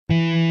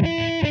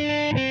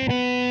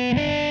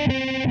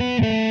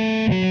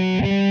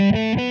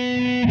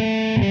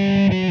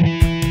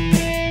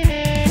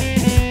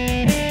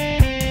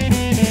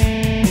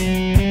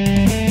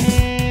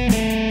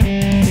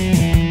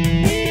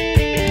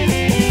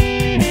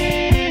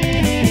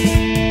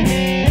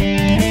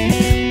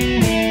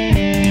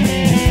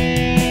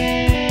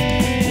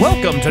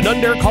Welcome to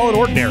None Dare Call It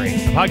Ordinary,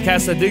 the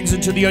podcast that digs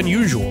into the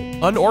unusual,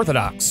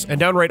 unorthodox,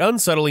 and downright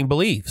unsettling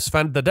beliefs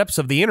found at the depths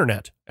of the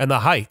internet and the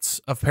heights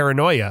of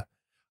paranoia.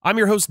 I'm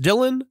your host,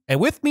 Dylan,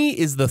 and with me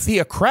is the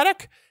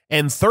theocratic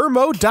and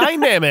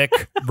thermodynamic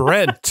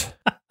Brent.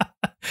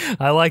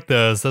 I like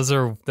those. Those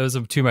are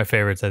two of my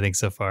favorites, I think,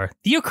 so far.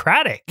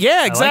 Theocratic.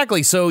 Yeah,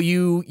 exactly. So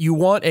you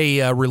want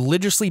a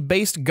religiously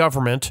based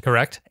government.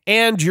 Correct.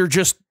 And you're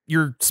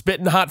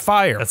spitting hot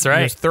fire. That's right.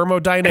 You're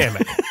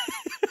thermodynamic.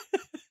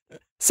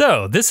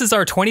 So this is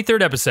our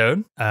 23rd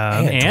episode.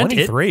 And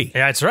 23.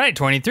 That's right,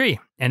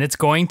 23. And it's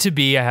going to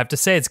be, I have to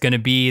say, it's going to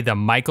be the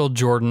Michael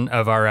Jordan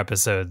of our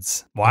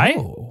episodes. Why?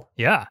 Oh.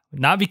 Yeah.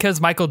 Not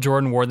because Michael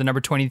Jordan wore the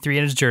number 23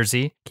 in his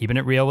jersey, keeping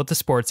it real with the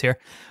sports here,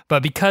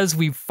 but because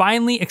we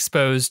finally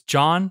exposed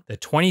John the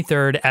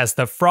 23rd as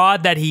the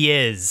fraud that he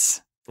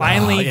is.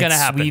 Finally going to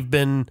happen. We've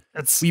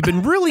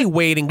been really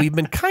waiting. We've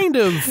been kind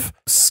of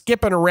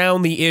skipping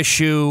around the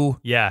issue.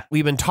 Yeah.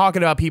 We've been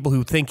talking about people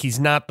who think he's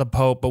not the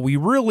Pope, but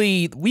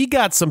we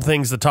got some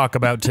things to talk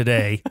about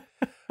today.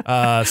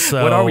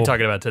 So what are we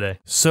talking about today?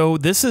 So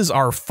this is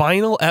our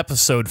final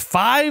episode,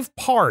 5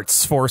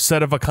 parts for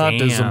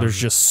Sedevacantism. Damn. There's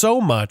just so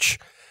much.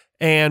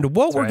 And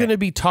what we're going to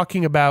be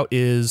talking about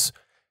is,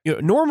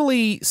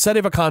 normally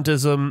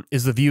Sedevacantism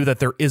is the view that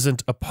there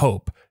isn't a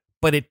Pope,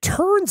 but it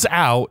turns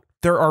out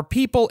there are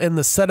people in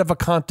the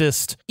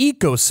Sedevacantist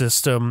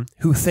ecosystem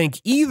who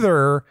think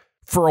either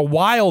for a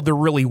while there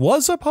really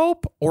was a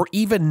Pope or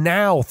even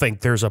now think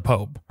there's a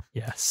Pope.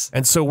 Yes.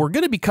 And so we're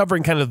going to be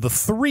covering kind of the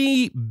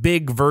 3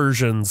 big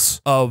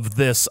versions of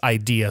this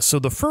idea. So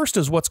the first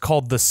is what's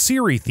called the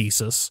Siri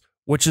Thesis,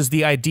 which is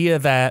the idea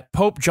that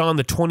Pope John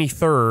the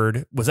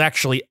 23rd was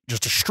actually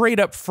just a straight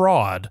up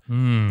fraud,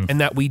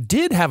 and that we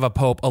did have a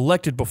Pope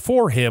elected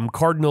before him,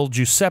 Cardinal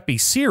Giuseppe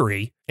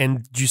Siri.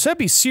 And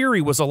Giuseppe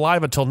Siri was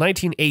alive until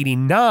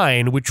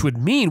 1989, which would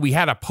mean we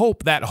had a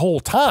Pope that whole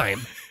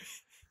time.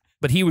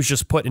 But he was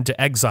just put into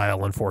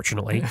exile,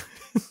 unfortunately.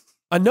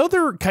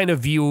 Another kind of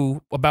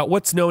view about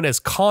what's known as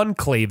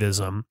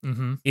conclavism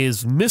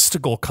is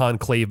mystical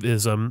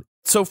conclavism.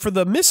 So for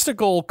the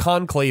mystical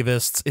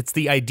conclavists, it's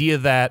the idea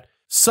that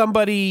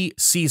somebody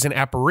sees an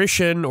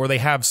apparition or they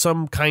have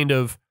some kind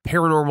of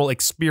paranormal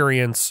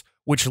experience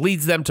which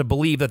leads them to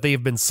believe that they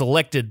have been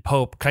selected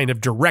Pope kind of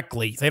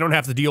directly. They don't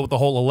have to deal with the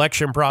whole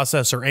election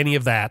process or any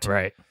of that.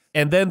 Right.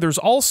 And then there's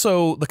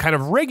also the kind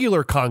of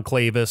regular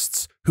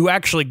conclavists who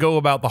actually go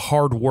about the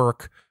hard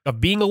work of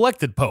being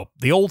elected Pope,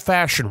 the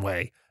old-fashioned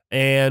way.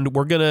 And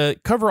we're going to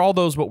cover all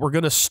those, but we're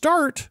going to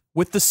start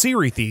with the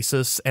Siri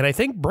Thesis, and I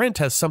think Brent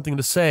has something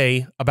to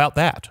say about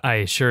that.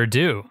 I sure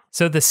do.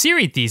 So the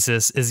Siri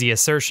Thesis is the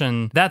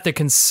assertion that the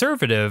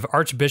conservative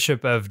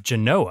Archbishop of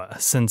Genoa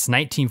since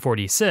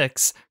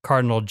 1946,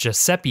 Cardinal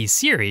Giuseppe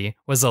Siri,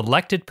 was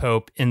elected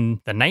Pope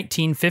in the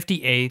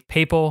 1958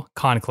 Papal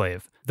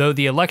Conclave, though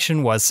the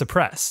election was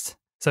suppressed.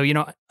 So,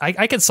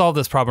 I could solve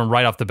this problem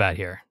right off the bat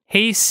here.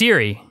 Hey,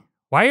 Siri,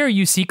 why are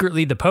you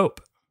secretly the Pope?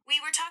 We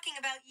were talking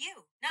about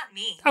you, not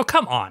me. Oh,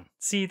 come on.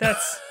 See,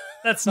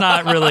 that's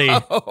not really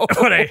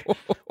what I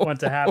want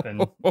to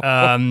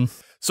happen.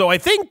 So I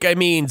think,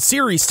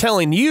 Siri's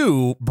telling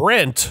you,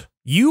 Brent,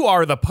 you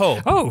are the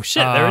Pope. Oh,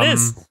 shit, there it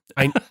is.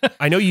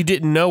 I know you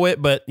didn't know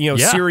it, but,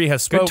 Siri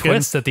has spoken. Good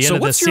twist at the end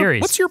of this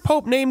series. What's your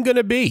Pope name going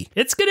to be?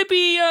 It's going to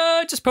be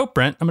just Pope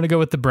Brent. I'm going to go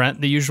with the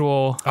Brent, the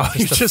usual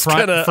first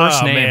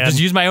name. Man. Just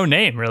use my own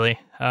name, really.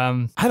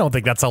 I don't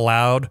think that's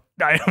allowed.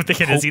 I don't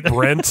think it is either.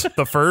 Brent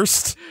the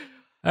first.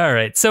 All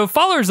right, so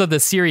followers of the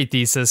Siri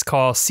Thesis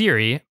call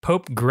Siri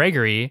Pope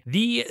Gregory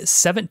the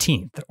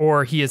 17th,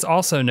 or he is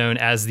also known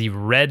as the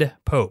Red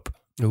Pope,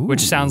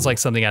 which sounds like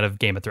something out of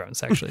Game of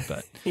Thrones, actually.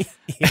 But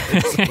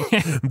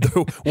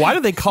why do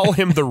they call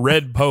him the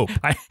Red Pope?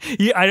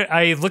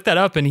 I looked that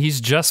up, and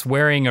he's just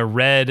wearing a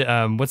red.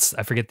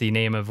 I forget the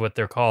name of what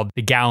they're called,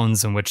 the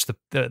gowns in which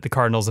the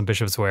cardinals and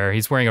bishops wear.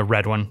 He's wearing a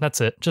red one. That's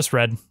it, just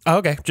red. Oh,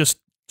 okay, just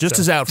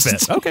his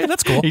outfit. Okay,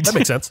 that's cool. That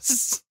makes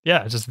sense.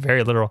 Yeah, just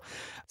very literal.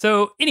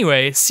 So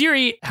anyway,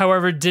 Siri,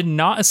 however, did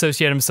not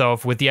associate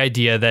himself with the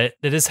idea that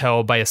it is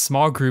held by a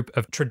small group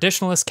of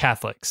traditionalist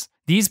Catholics.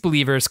 These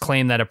believers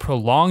claim that a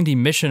prolonged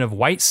emission of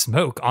white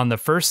smoke on the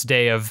first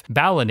day of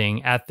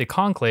balloting at the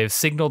conclave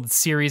signaled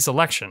Siri's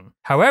election.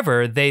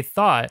 However, they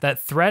thought that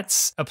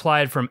threats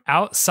applied from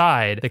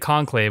outside the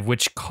conclave,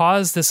 which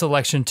caused this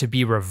election to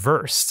be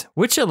reversed,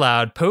 which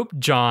allowed Pope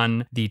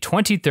John the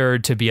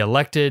 23rd to be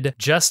elected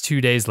just 2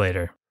 days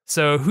later.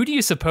 So who do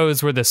you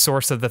suppose were the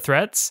source of the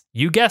threats?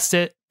 You guessed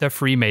it, the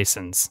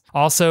Freemasons,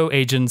 also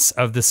agents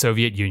of the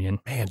Soviet Union.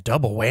 Man,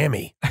 double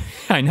whammy.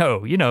 I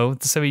know,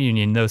 the Soviet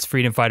Union, those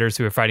freedom fighters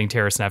who were fighting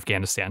terrorists in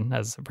Afghanistan,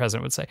 as the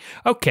president would say.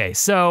 Okay,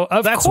 so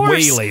that's course,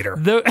 way later.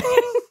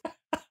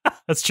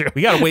 That's true.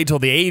 We got to wait till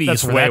the 80s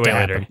That's for way, that to way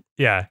happen. Later.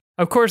 Yeah.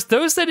 Of course,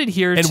 those that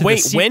adhere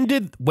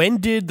to when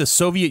did the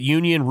Soviet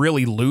Union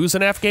really lose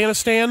in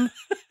Afghanistan?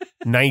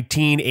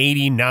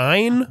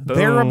 1989,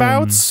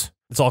 thereabouts?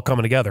 It's all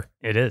coming together.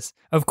 It is.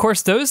 Of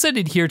course, those that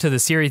adhere to the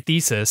Siri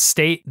Thesis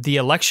state the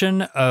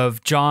election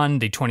of John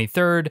the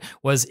 23rd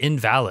was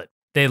invalid.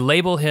 They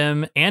label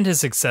him and his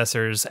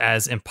successors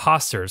as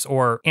imposters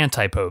or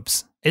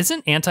anti-popes.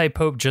 Isn't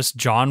anti-pope just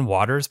John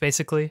Waters,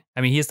 basically?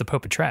 I mean, he is the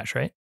Pope of Trash,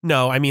 right?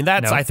 No, I mean, No.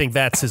 I think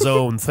that's his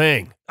own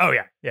thing. Oh,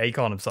 yeah. Yeah, he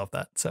called himself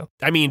that. So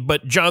I mean,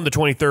 but John the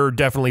 23rd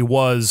definitely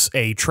was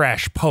a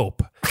trash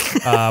pope.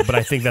 But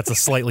I think that's a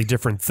slightly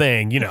different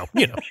thing. You know,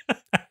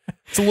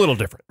 it's a little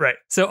different. Right.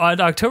 So on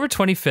October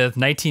 25th,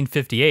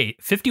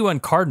 1958, 51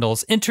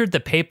 cardinals entered the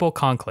papal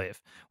conclave,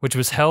 which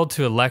was held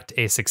to elect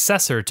a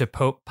successor to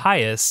Pope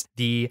Pius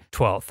XII.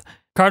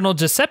 Cardinal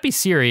Giuseppe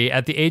Siri,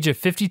 at the age of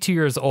 52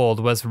 years old,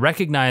 was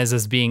recognized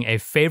as being a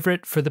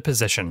favorite for the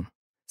position.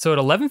 So at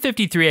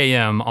 11:53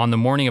 a.m. on the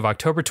morning of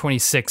October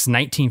 26,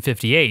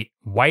 1958,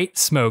 white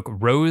smoke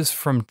rose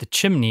from the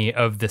chimney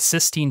of the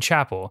Sistine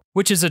Chapel,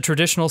 which is a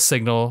traditional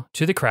signal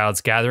to the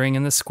crowds gathering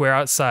in the square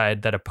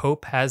outside that a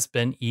pope has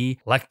been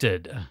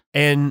elected.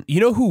 And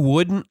you know who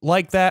wouldn't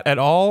like that at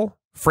all?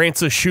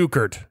 Francis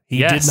Schukert. He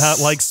Yes. did not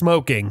like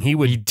smoking. He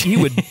would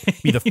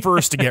be the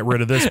first to get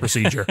rid of this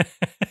procedure.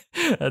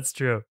 That's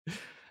true.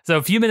 So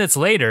a few minutes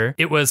later,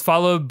 it was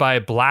followed by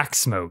black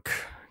smoke.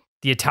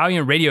 The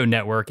Italian radio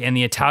network and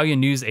the Italian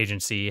news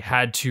agency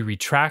had to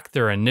retract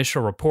their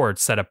initial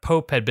reports that a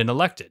pope had been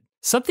elected.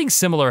 Something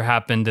similar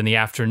happened in the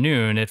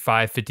afternoon at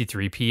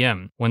 5:53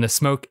 p.m. when the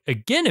smoke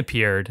again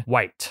appeared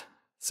white.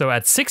 So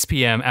at 6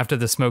 p.m., after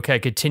the smoke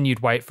had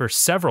continued white for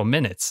several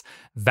minutes,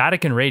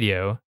 Vatican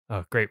Radio,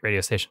 oh, great radio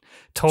station,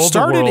 told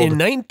Started the world... in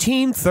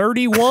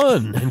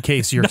 1931, in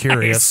case you're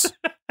curious.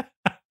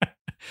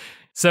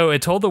 So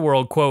it told the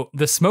world, quote,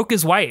 "The smoke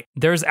is white.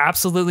 There's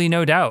absolutely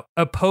no doubt.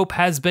 A pope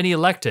has been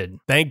elected."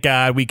 Thank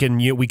God we can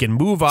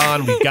move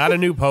on. We've got a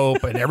new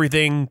pope, and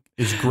everything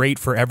is great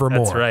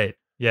forevermore. That's right.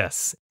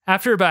 Yes.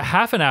 After about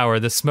half an hour,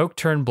 the smoke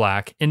turned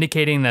black,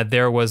 indicating that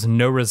there was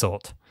no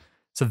result.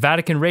 So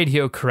Vatican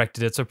Radio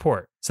corrected its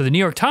report. So the New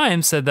York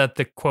Times said that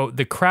the, quote,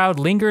 "the crowd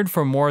lingered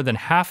for more than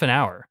half an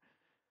hour,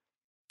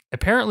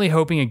 apparently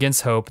hoping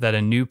against hope that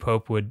a new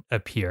pope would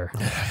appear."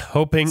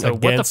 Hoping So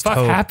against what the fuck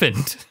hope.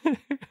 happened?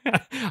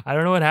 I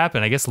don't know what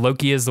happened. I guess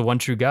Loki is the one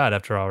true God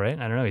after all, right?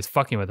 I don't know. He's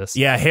fucking with us.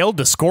 Yeah, hail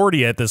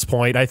Discordia at this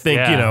point. I think,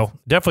 Yeah.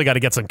 definitely got to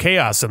get some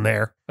chaos in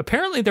there.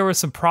 Apparently, there were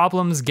some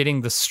problems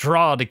getting the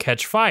straw to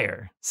catch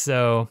fire.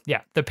 So,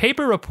 yeah, the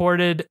paper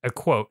reported a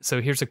quote.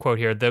 So here's a quote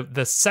here.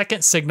 The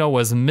second signal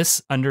was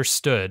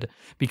misunderstood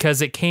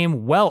because it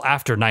came well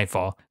after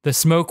nightfall. The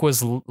smoke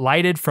was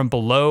lighted from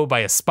below by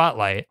a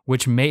spotlight,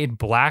 which made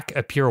black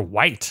appear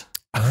white.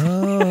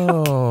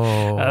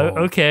 Oh.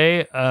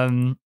 Okay.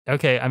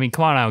 Okay. I mean,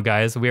 come on now,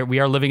 guys. We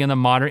are living in the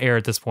modern era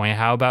at this point.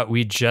 How about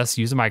we just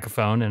use a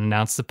microphone and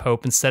announce the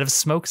Pope instead of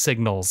smoke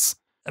signals?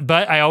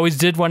 But I always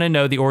did want to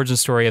know the origin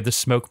story of the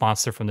smoke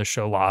monster from the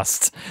show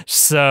Lost.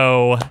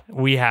 So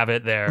we have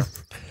it there.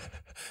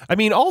 I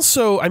mean,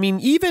 also,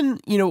 even,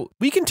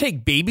 we can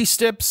take baby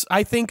steps,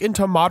 I think,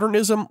 into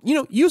modernism.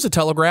 Use a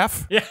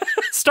telegraph. Yeah.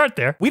 Start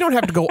there. We don't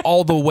have to go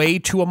all the way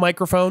to a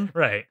microphone.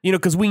 Right.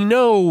 Because we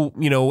know,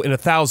 in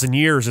 1,000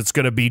 years, it's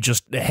going to be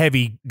just a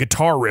heavy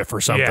guitar riff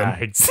or something. Yeah.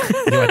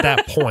 At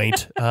that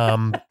point.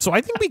 So I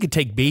think we could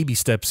take baby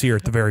steps here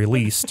at the very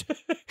least.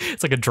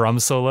 It's like a drum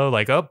solo,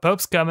 like, oh,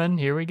 Pope's coming.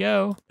 Here we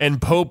go.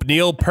 And Pope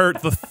Neil Peart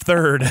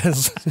III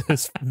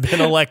has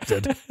been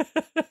elected.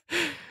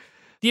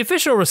 The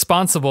official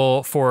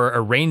responsible for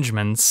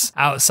arrangements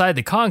outside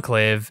the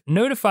conclave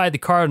notified the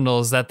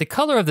cardinals that the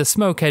color of the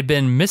smoke had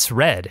been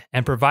misread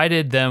and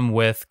provided them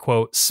with,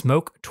 quote,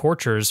 smoke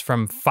torches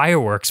from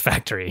fireworks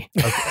factory.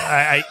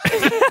 Okay,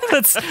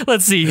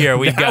 let's see here.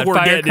 We've got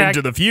we're getting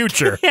into the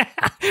future. Yeah,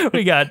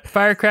 we got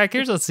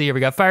firecrackers. Let's see here. We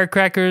got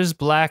firecrackers,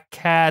 black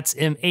cats,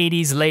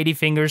 M80s,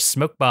 ladyfingers,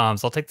 smoke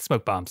bombs. I'll take the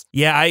smoke bombs.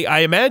 Yeah, I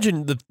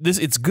imagine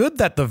it's good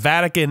that the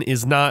Vatican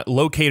is not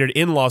located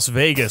in Las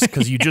Vegas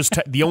because you just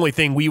the only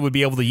thing we would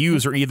be able to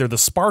use are either the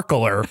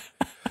sparkler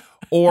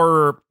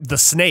or the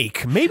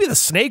snake. Maybe the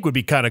snake would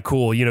be kind of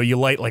cool. You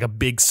light like a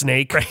big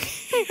snake,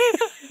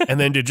 and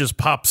then it just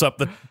pops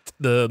up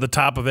the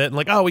top of it, and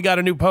like, oh, we got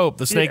a new pope.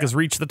 The snake has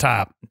reached the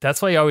top.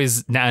 That's why you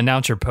always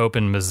announce your pope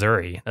in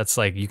Missouri. That's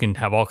like you can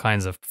have all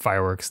kinds of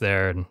fireworks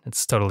there, and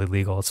it's totally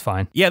legal. It's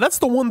fine. Yeah, that's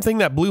the one thing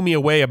that blew me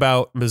away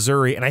about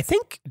Missouri, and I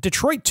think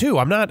Detroit too.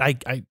 I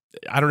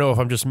don't know if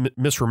I'm just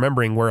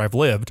misremembering where I've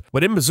lived,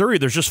 but in Missouri,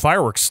 there's just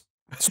fireworks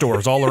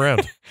stores all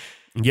around.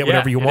 You get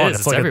whatever you want.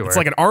 It's everywhere. It's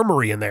like an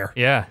armory in there.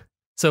 Yeah.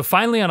 So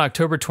finally, on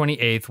October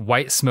 28th,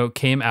 white smoke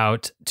came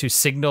out to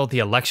signal the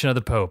election of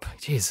the Pope.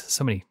 Jeez,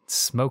 so many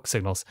smoke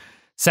signals.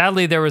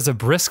 Sadly, there was a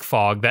brisk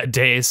fog that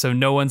day, so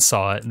no one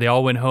saw it. They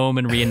all went home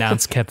and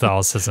re-announced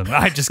Catholicism.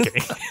 I'm just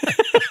kidding.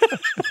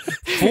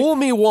 Fool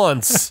me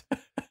once.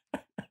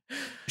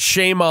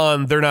 Shame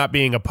on there not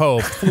being a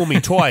pope. Fool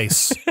me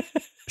twice.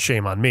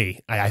 Shame on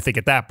me, I think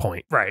at that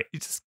point. Right. You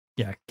just,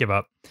 give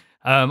up.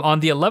 On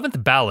the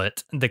 11th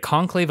ballot, the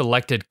conclave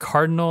elected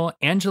Cardinal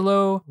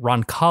Angelo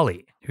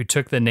Roncalli, who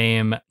took the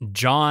name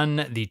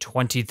John the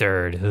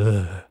 23rd.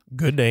 Ugh.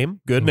 Good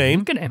name. Good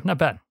name. Good name. Not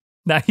bad.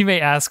 Now you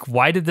may ask,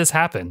 why did this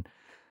happen?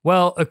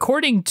 Well,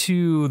 according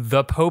to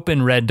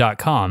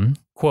thepopenred.com,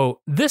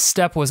 quote, this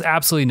step was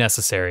absolutely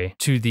necessary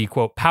to the,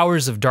 quote,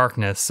 powers of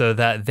darkness so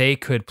that they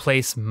could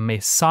place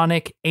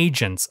Masonic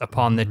agents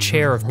upon the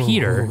chair of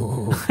Peter.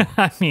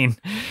 I mean,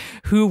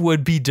 who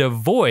would be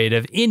devoid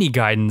of any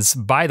guidance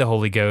by the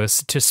Holy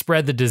Ghost to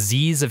spread the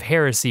disease of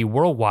heresy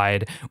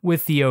worldwide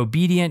with the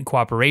obedient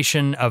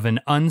cooperation of an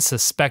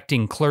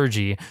unsuspecting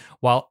clergy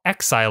while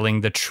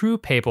exiling the true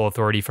papal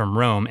authority from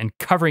Rome and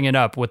covering it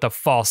up with a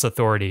false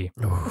authority.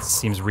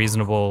 Seems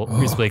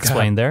reasonably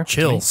explained there.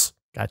 Chills.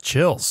 Got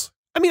chills.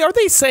 I mean, are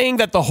they saying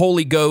that the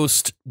Holy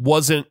Ghost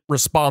wasn't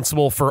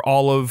responsible for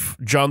all of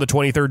John the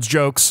 23rd's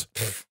jokes?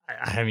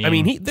 I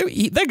mean,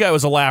 that guy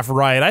was a laugh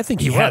riot. I think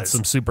he had was.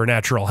 some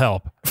supernatural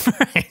help.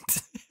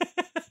 Right.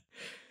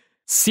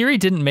 Siri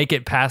didn't make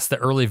it past the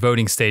early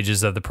voting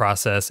stages of the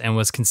process and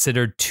was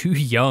considered too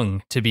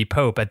young to be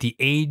pope at the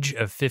age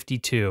of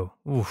 52.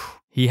 Oof.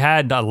 He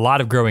had a lot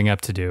of growing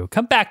up to do.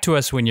 Come back to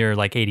us when you're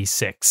like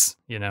 86,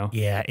 you know?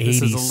 Yeah, 86.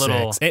 This is a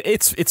little...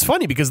 It's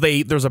funny because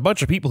there's a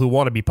bunch of people who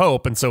want to be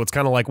pope, and so it's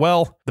kind of like,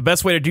 well, the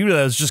best way to do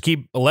that is just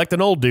keep electing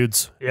old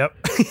dudes. Yep.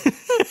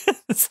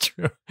 That's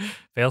true.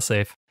 Fail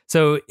safe.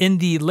 So in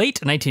the late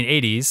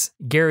 1980s,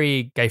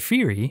 Gary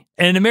Gaifiri,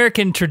 an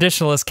American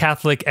traditionalist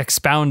Catholic,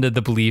 expounded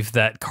the belief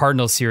that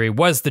Cardinal Siri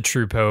was the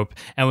true pope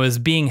and was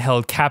being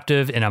held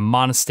captive in a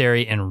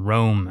monastery in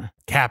Rome.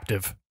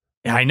 Captive.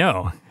 I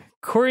know.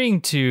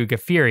 According to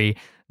Gaifiri,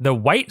 the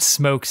white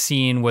smoke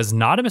scene was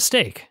not a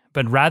mistake,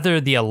 but rather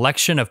the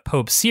election of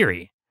Pope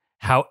Siri.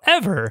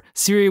 However,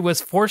 Siri was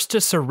forced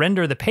to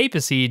surrender the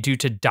papacy due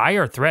to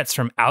dire threats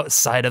from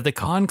outside of the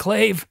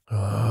conclave.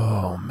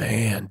 Oh,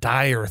 man.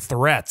 Dire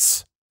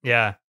threats.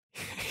 Yeah.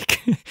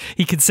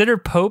 He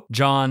considered Pope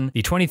John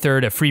the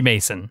 23rd a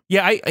Freemason.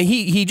 Yeah,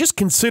 he just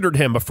considered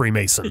him a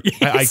Freemason.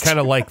 I kind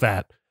of like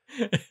that.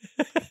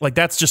 Like,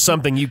 that's just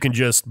something you can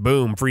just,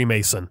 boom,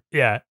 Freemason.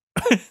 Yeah.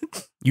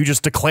 You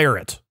just declare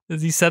it.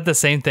 He said the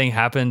same thing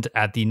happened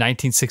at the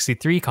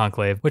 1963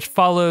 conclave, which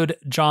followed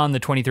John the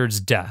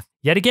 23rd's death.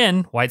 Yet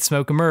again, white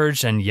smoke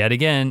emerged, and yet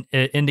again,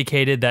 it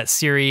indicated that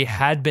Siri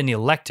had been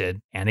elected.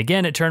 And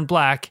again, it turned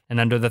black, and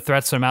under the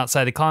threats from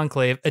outside the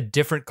conclave, a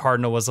different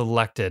cardinal was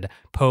elected,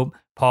 Pope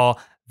Paul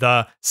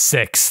the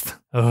Sixth.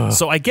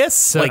 So I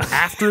guess like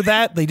after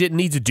that, they didn't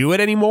need to do it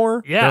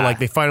anymore. Yeah.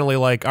 They finally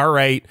all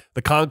right,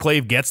 the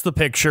conclave gets the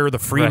picture, the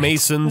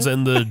Freemasons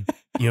and the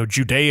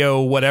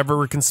Judeo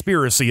whatever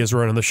conspiracy is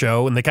running the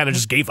show, and they kind of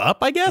just gave up,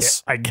 I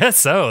guess. Yeah, I guess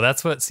so.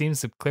 That's what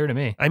seems clear to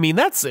me. I mean,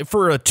 that's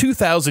for a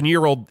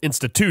 2,000-year-old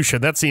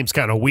institution, that seems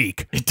kind of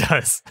weak. It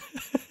does.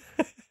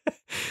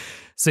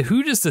 So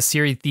who does the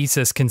Siri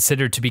Thesis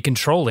consider to be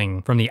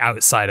controlling from the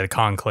outside of the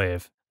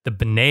conclave? The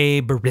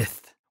B'nai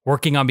B'rith,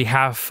 working on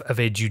behalf of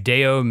a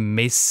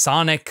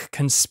Judeo-Masonic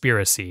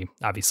conspiracy,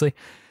 obviously.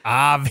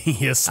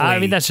 Obviously. I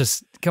mean, that's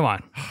just, come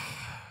on.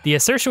 The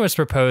assertion was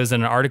proposed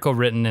in an article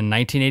written in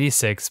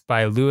 1986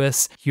 by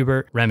Louis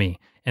Hubert Remy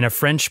in a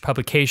French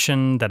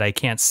publication that I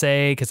can't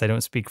say because I don't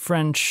speak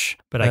French,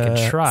 but I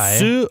can try.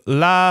 Sur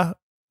la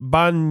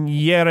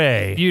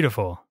bannière.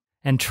 Beautiful.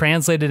 And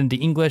translated into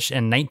English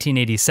in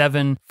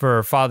 1987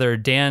 for Father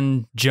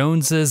Dan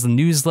Jones's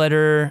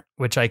newsletter,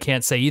 which I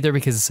can't say either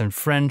because it's in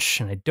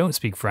French and I don't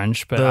speak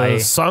French. But the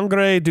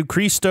Sangre de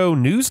Cristo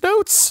news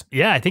notes?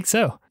 Yeah, I think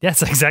so.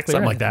 Yes, exactly.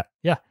 Something right. like that.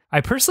 Yeah. I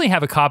personally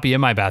have a copy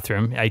in my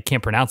bathroom. I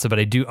can't pronounce it, but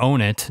I do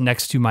own it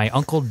next to my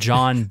Uncle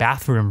John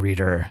bathroom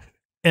reader.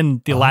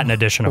 In the Latin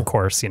edition, of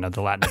course, the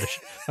Latin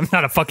edition. I'm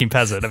not a fucking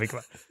peasant. I mean, come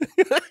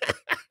on.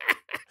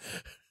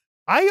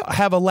 I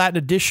have a Latin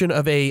edition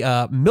of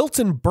a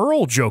Milton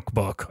Berle joke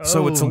book.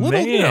 So it's a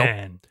little,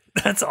 man.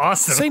 That's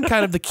awesome. Same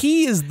kind of, the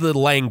key is the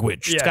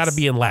language. Yes. It's got to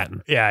be in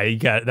Latin.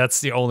 Yeah,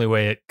 that's the only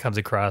way it comes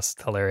across.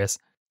 It's hilarious.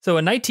 So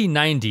in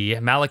 1990,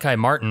 Malachi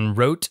Martin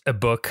wrote a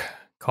book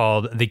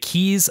called The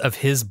Keys of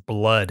His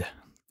Blood,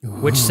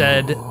 which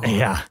said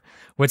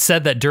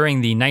that during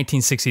the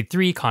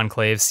 1963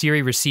 conclave,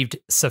 Siri received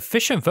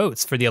sufficient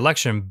votes for the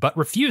election, but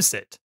refused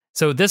it.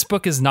 So this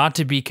book is not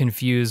to be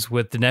confused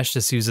with Dinesh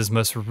D'Souza's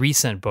most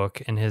recent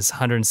book in his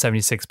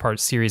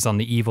 176-part series on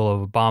the evil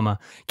of Obama,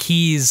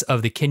 Keys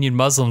of the Kenyan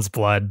Muslims'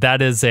 Blood.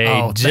 That is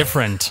a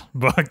different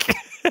book.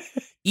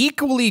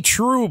 Equally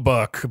true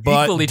book,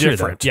 but equally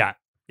different. True, yeah.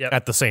 Yep.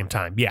 At the same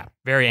time, yeah.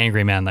 Very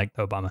angry man like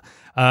Obama.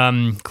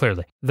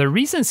 Clearly. The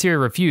reason Siri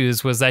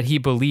refused was that he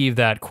believed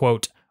that,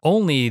 quote,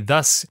 only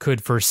thus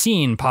could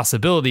foreseen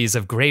possibilities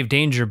of grave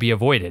danger be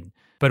avoided.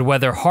 But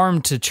whether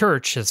harm to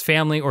church, his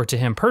family, or to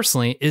him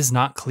personally is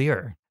not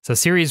clear. So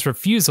Siri's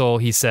refusal,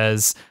 he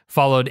says,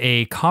 followed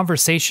a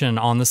conversation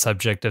on the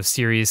subject of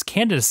Siri's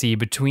candidacy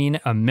between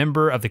a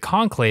member of the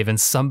conclave and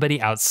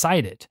somebody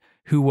outside it,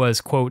 who was,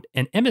 quote,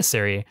 an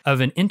emissary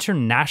of an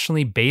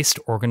internationally based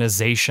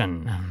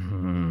organization.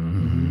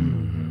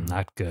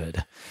 Not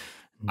good.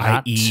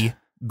 I.e.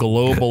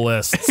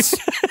 globalists.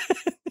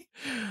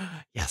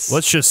 Yes.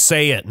 Let's just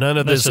say it. None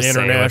of this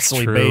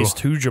internationally based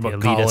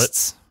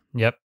who'd-you-call-it.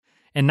 Yep.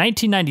 In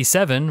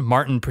 1997,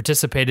 Martin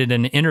participated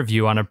in an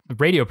interview on a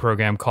radio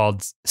program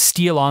called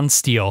Steel on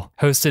Steel,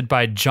 hosted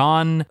by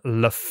John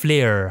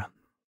LaFleur.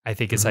 I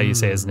think is how you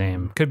say his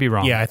name. Could be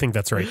wrong. Yeah, I think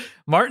that's right.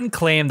 Martin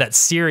claimed that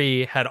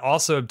Siri had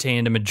also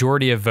obtained a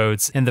majority of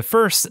votes in the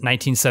first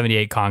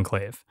 1978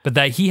 conclave, but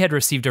that he had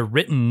received a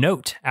written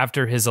note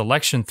after his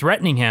election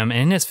threatening him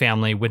and his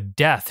family with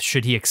death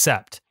should he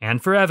accept.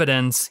 And for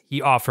evidence,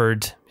 he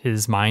offered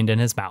his mind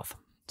and his mouth.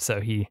 So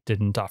he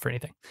didn't offer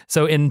anything.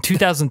 So in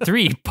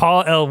 2003,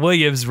 Paul L.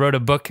 Williams wrote a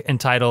book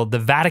entitled The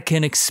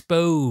Vatican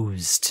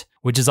Exposed,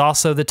 which is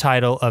also the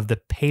title of the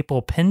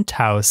Papal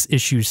Penthouse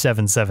issue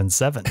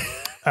 777.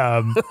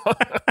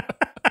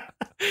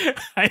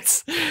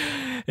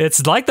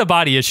 It's like the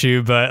body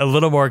issue, but a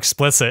little more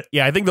explicit.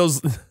 Yeah, I think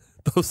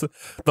the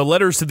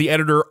letters to the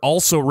editor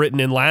also written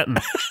in Latin.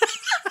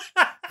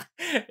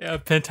 Yeah,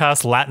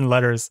 Penthouse Latin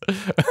letters.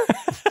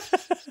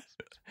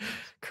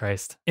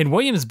 Christ. In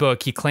Williams'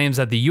 book, he claims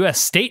that the U.S.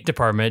 State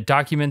Department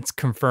documents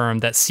confirm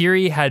that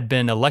Siri had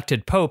been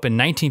elected Pope in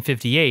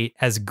 1958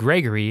 as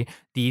Gregory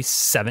the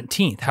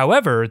 17th.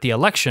 However, the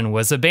election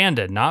was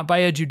abandoned, not by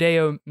a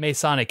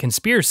Judeo-Masonic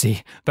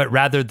conspiracy, but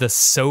rather the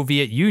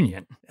Soviet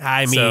Union.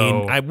 I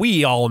mean,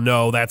 we all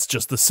know that's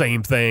just the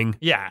same thing.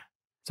 Yeah.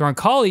 So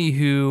Roncalli,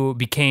 who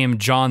became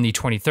John the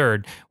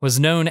 23rd, was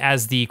known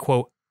as the,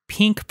 quote,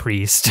 pink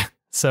priest.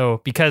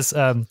 So because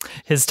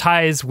his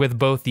ties with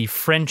both the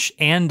French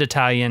and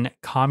Italian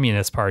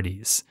communist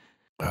parties.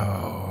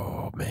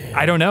 Oh, man.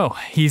 I don't know.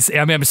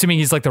 I'm assuming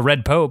he's like the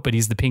red pope, but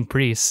he's the pink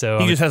priest. So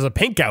he just has a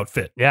pink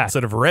outfit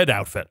instead of a red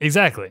outfit.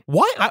 Exactly.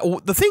 Why?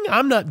 The thing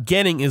I'm not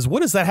getting is,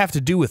 what does that have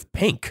to do with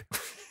pink?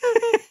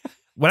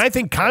 When I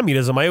think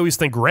communism, I always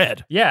think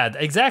red. Yeah,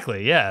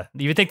 exactly. Yeah.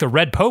 You would think the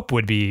red pope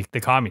would be the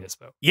communist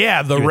pope.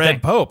 Yeah, the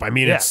red pope. I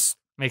mean, it's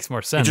makes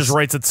more sense. It just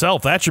writes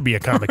itself. That should be a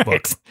comic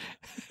book.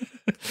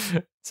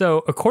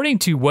 So, according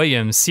to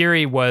Williams,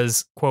 Siri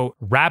was, quote,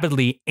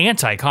 rabidly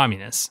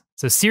anti-communist.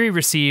 So Siri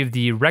received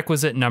the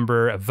requisite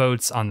number of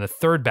votes on the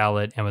third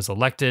ballot and was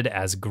elected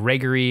as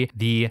Gregory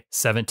the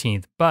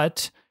 17th.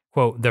 But,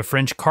 quote, the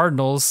French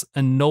cardinals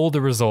annulled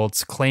the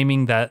results,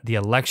 claiming that the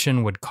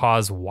election would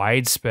cause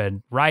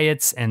widespread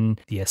riots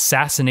and the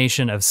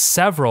assassination of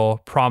several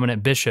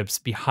prominent bishops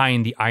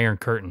behind the Iron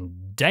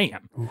Curtain.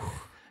 Damn.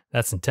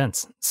 That's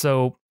intense.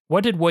 So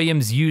what did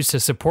Williams use to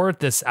support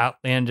this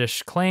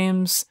outlandish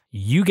claims?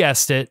 You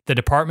guessed it, the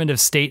Department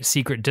of State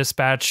Secret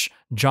Dispatch,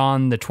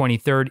 John the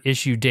 23rd,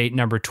 issue date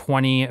number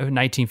 20 of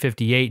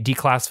 1958,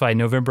 declassified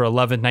November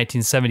 11th,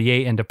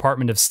 1978, and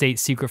Department of State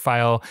Secret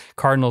File,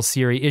 Cardinal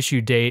Siri,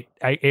 issue date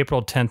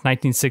April 10th,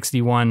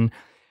 1961.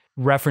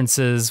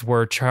 References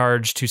were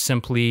charged to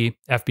simply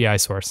FBI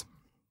source.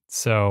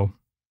 So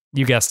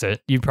you guessed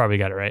it. You probably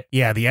got it right.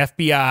 Yeah, the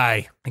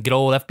FBI. Good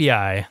old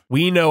FBI.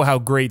 We know how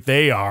great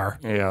they are.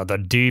 Yeah, the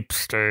deep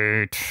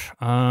state.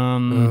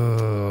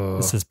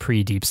 This is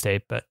pre-deep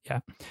state, but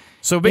yeah.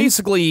 So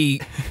basically,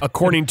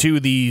 according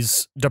to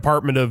these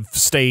Department of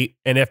State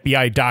and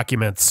FBI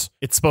documents,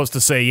 it's supposed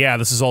to say, yeah,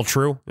 this is all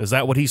true. Is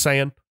that what he's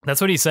saying?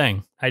 That's what he's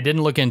saying. I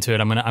didn't look into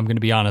it. I'm gonna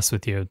be honest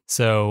with you.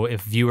 So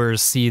if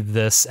viewers see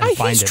this and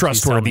find he's it,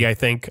 trustworthy, I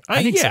think.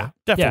 I think so.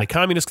 Definitely. Yeah.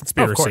 Communist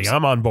conspiracy.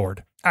 I'm on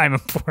board. I'm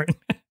important.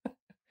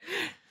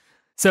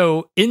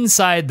 So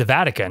inside the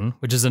Vatican,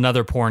 which is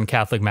another porn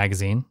Catholic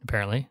magazine,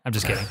 apparently. I'm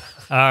just kidding.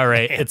 All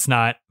right, it's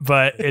not,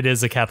 but it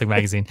is a Catholic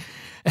magazine.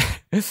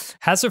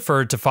 Has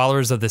referred to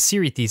followers of the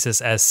Siri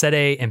Thesis as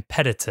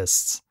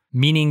Sedevacantists,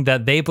 meaning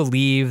that they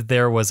believe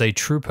there was a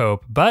true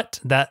pope, but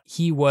that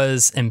he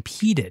was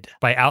impeded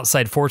by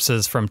outside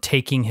forces from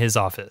taking his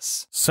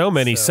office. So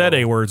many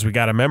Sede words we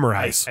got to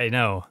memorize. I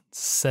know.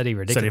 Sede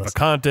ridiculous.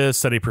 Sedevacantists,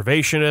 Sede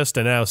privationist,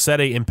 and now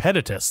Sede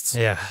impeditists.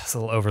 Yeah, it's a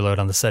little overload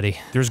on the Sede.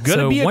 There's going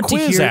to be a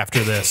quiz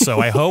after this, so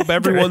I hope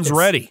everyone's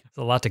ready. It's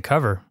a lot to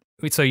cover.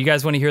 So you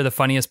guys want to hear the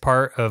funniest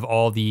part of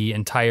all the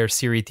entire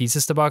Siri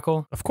Thesis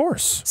debacle? Of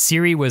course.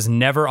 Siri was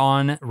never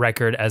on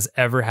record as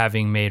ever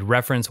having made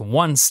reference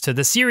once to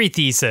the Siri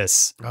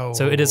Thesis. Oh.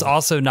 So it is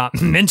also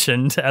not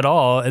mentioned at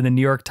all in the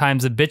New York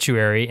Times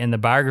obituary in the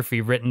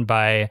biography written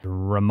by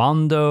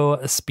Raimondo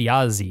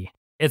Spiazzi.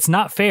 It's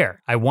not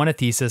fair. I want a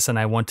thesis and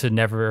I want to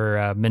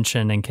never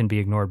mention and can be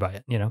ignored by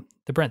it. You know,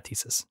 the Brent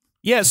thesis.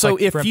 Yeah, so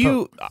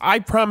like I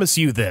promise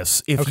you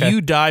this, if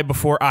you die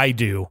before I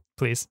do,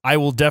 please, I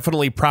will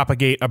definitely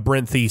propagate a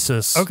Brent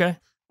thesis. Okay.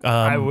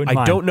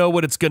 I don't know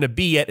what it's going to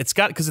be yet. It's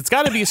got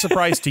to be a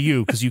surprise to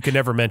you because you can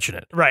never mention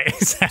it. Right.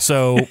 Exactly.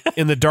 So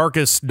in the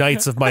darkest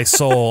nights of my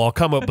soul, I'll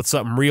come up with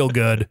something real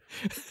good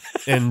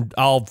and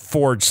I'll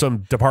forge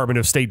some Department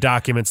of State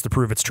documents to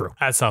prove it's true.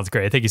 That sounds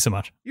great. Thank you so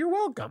much. You're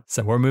welcome.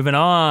 So we're moving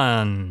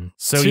on.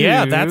 So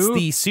yeah, that's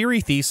the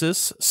Siri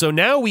Thesis. So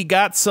now we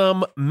got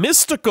some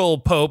mystical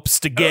popes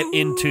to get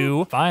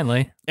into.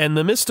 Finally. And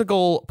the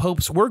mystical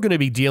popes we're going to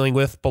be dealing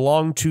with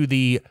belong to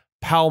the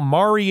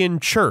Palmarian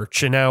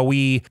Church. And now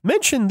we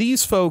mentioned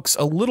these folks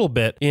a little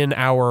bit in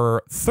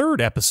our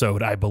third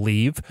episode, I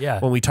believe,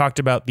 when we talked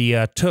about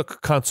the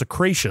Took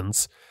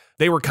consecrations.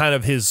 They were kind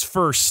of his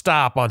first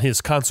stop on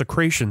his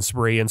consecration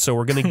spree, and so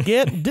we're going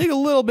to dig a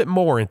little bit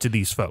more into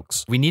these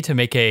folks. We need to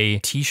make a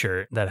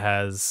t-shirt that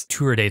has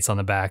tour dates on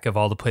the back of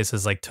all the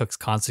places like Took's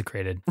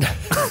consecrated.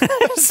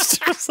 It's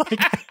just like...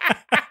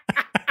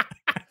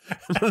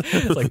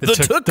 Like the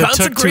Took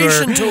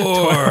Consecration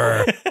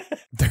Tour.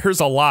 There's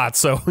a lot,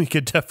 so we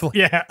could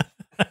definitely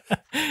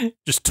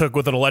just Took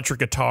with an electric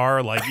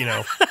guitar, like, you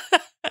know,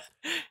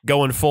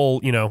 going full,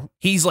 you know,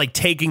 he's like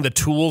taking the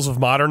tools of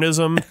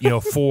modernism, you know,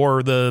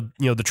 for the,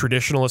 you know, the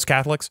traditionalist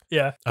Catholics.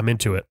 Yeah. I'm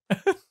into it.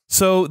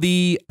 So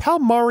the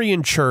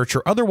Palmarian Church,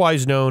 or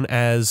otherwise known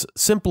as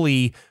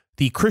simply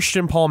the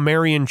Christian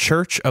Palmarian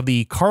Church of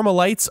the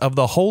Carmelites of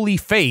the Holy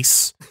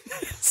Face,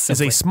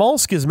 is a small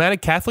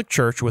schismatic Catholic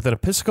church with an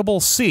Episcopal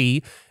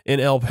See in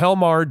El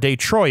Palmar de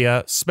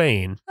Troya,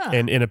 Spain.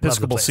 And an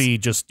Episcopal See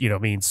just, you know,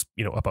 means,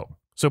 you know, a pope.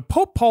 So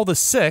Pope Paul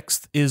VI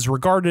is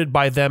regarded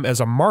by them as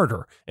a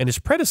martyr, and his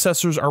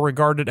predecessors are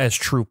regarded as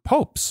true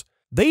popes.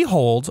 They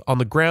hold, on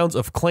the grounds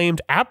of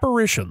claimed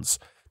apparitions,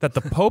 that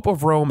the Pope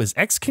of Rome is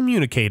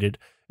excommunicated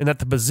and that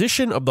the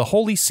position of the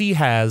Holy See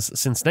has,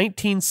 since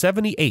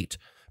 1978,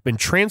 been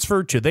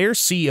transferred to their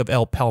see of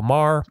El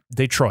Palmar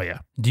de Troya.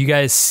 Do you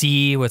guys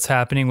see what's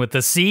happening with the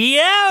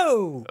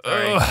CEO?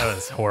 That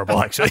was horrible,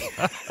 actually.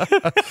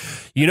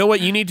 You know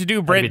what you need to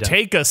do, Brent?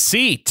 Take a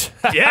seat.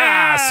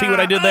 Yeah, see what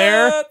I did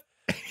there?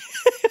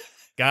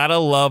 Gotta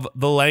love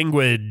the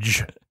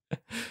language.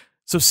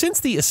 So since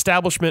the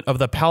establishment of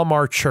the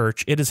Palmar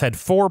Church, it has had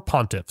 4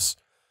 pontiffs.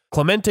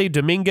 Clemente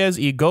Dominguez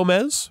y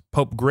Gomez,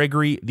 Pope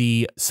Gregory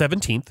the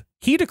 17th.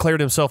 He declared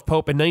himself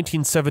Pope in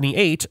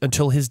 1978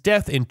 until his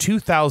death in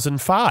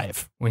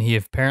 2005. When he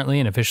apparently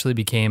and officially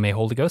became a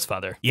Holy Ghost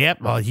Father. Yep,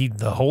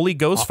 the Holy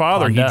Ghost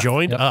Father. He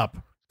joined up.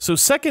 So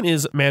second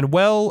is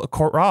Manuel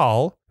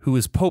Corral, who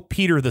is Pope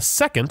Peter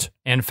II.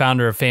 And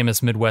founder of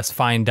famous Midwest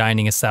fine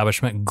dining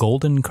establishment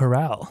Golden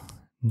Corral.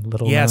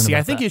 I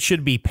think it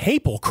should be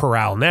Papal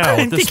Corral now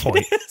at this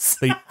point.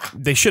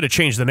 They should have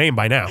changed the name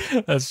by now.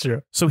 That's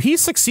true. So he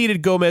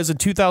succeeded Gomez in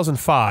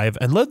 2005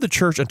 and led the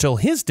church until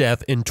his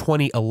death in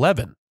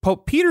 2011.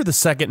 Pope Peter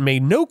II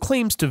made no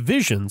claims to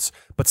visions,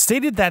 but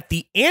stated that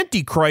the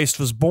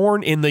Antichrist was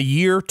born in the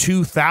year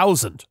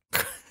 2000.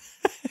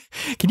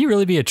 Can you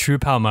really be a true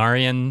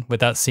Palmarian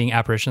without seeing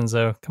apparitions,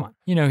 though? Come on.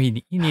 You know,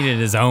 he needed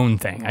his own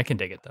thing. I can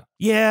dig it, though.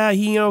 Yeah,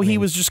 he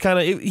was just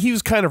he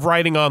was kind of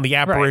riding on the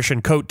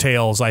apparition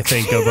coattails, I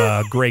think,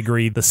 of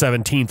Gregory the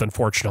 17th,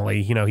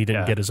 unfortunately. You know, he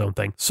didn't get his own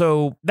thing.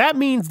 So that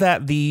means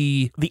that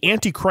the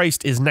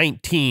Antichrist is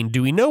 19.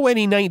 Do we know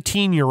any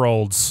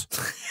 19-year-olds?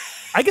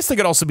 I guess they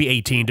could also be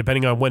 18,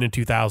 depending on when in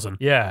 2000.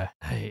 Yeah,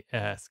 I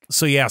ask.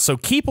 So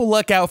keep a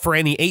lookout for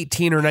any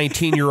 18 or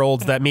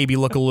 19-year-olds that maybe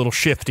look a little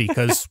shifty,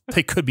 because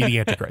they could be the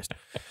Antichrist.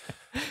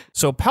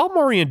 So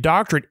Palmarian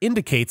doctrine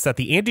indicates that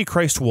the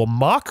Antichrist will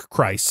mock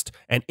Christ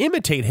and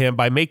imitate him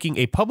by making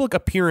a public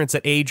appearance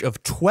at age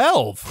of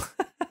 12,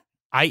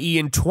 i.e.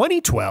 in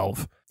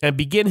 2012, and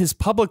begin his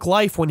public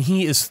life when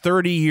he is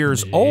 30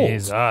 years old.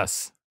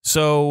 Jesus.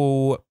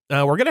 So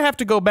we're going to have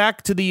to go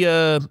back to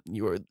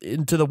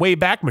into the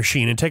Wayback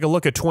Machine and take a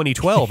look at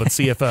 2012 and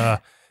see if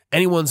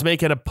anyone's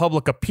making a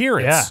public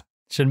appearance. Yeah,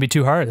 shouldn't be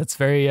too hard. It's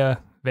very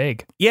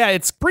vague. Yeah,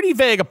 it's pretty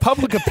vague, a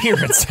public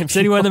appearance. It's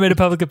anyone that made a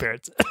public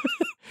appearance.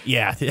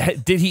 Yeah,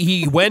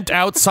 he went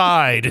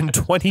outside in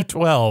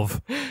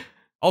 2012.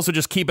 Also,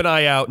 just keep an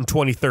eye out in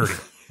 2030,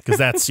 because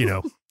that's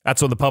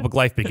when the public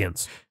life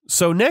begins.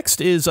 So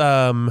next is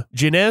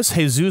Ginés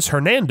Jesus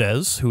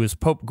Hernandez, who is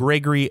Pope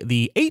Gregory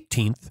the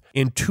 18th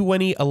in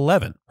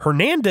 2011.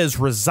 Hernandez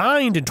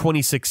resigned in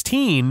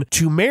 2016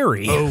 to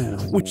marry,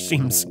 which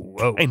seems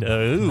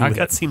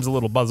that seems a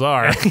little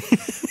bizarre.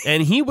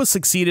 And he was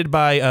succeeded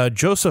by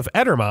Joseph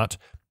Edermont,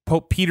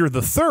 Pope Peter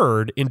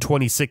III in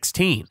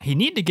 2016. He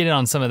needed to get in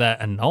on some of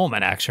that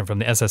annulment action from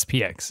the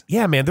SSPX.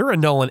 Yeah, man, they're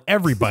annulling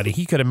everybody.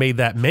 He could have made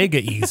that mega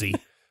easy.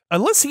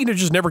 Unless he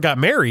just never got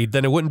married,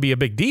 then it wouldn't be a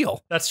big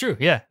deal. That's true.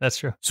 Yeah, that's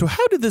true. So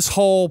how did this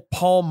whole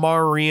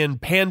Palmarian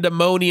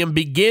pandemonium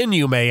begin,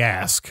 you may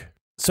ask?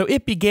 So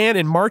it began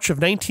in March of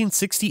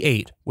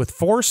 1968 with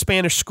 4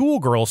 Spanish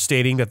schoolgirls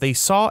stating that they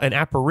saw an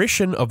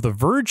apparition of the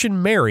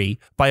Virgin Mary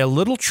by a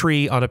little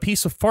tree on a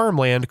piece of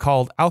farmland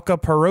called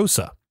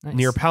Alcaparrosa,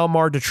 near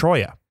Palmar de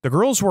Troya. The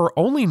girls were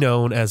only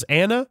known as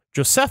Anna,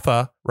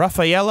 Josefa,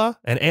 Rafaela,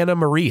 and Anna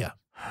Maria.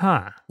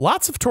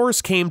 Lots of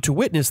tourists came to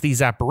witness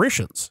these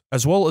apparitions,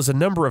 as well as a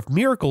number of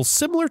miracles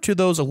similar to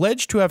those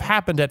alleged to have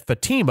happened at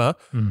Fatima,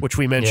 which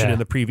we mentioned in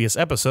the previous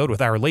episode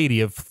with Our Lady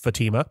of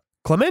Fatima.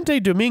 Clemente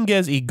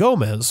Dominguez y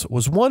Gomez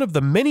was one of the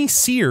many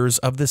seers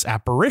of this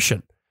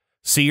apparition.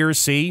 Seers,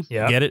 see?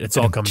 Get it? It's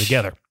all come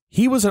together.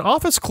 He was an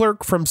office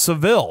clerk from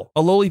Seville,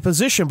 a lowly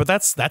position, but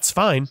that's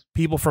fine.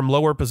 People from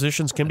lower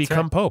positions can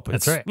become pope.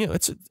 That's right.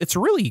 It's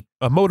really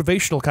a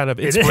motivational kind of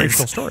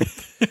inspirational story.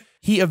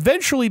 He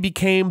eventually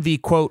became the,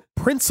 quote,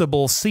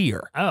 principal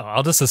seer. Oh,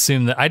 I just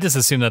assume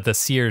that the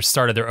seers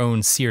started their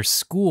own seer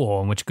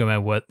school, in which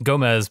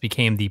Gomez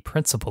became the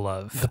principal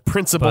of. The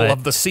principal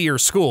of the seer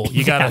school.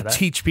 You got to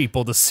teach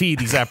people to see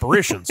these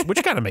apparitions,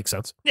 which kind of makes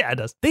sense. Yeah, it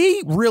does.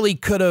 They really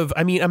could have,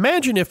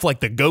 imagine if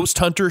like the Ghost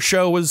Hunter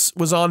show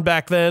was on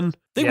back then.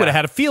 They would have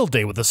had a field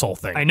day with this whole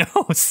thing. I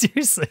know,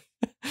 seriously.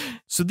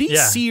 So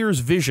these seers'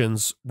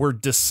 visions were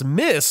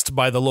dismissed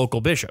by the local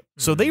bishop.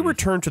 So they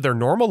returned to their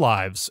normal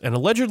lives and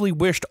allegedly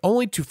wished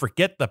only to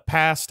forget the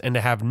past and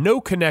to have no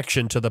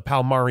connection to the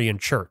Palmarian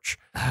Church.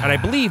 And I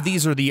believe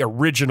these are the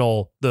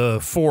original, the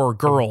 4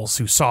 girls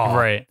who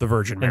saw the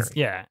Virgin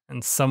Mary.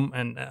 And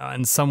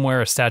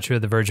somewhere a statue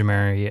of the Virgin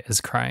Mary is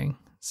crying.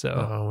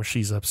 So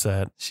she's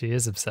upset. She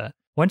is upset.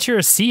 Once you're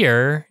a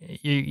seer,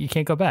 you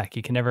can't go back.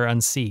 You can never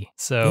unsee.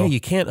 So you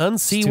can't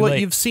unsee what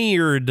you've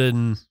seared.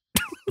 And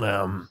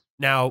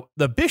now,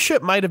 the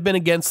bishop might have been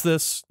against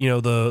this. You know,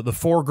 the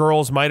 4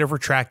 girls might have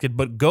retracted,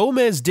 but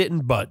Gomez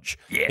didn't budge.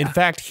 Yeah. In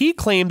fact, he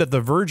claimed that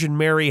the Virgin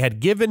Mary had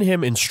given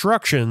him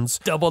instructions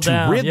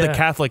to rid the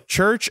Catholic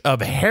Church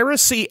of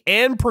heresy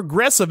and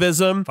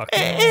progressivism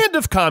and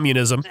of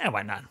communism. Yeah,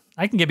 why not?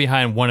 I can get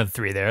behind one of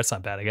 3 there. It's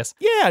not bad, I guess.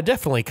 Yeah,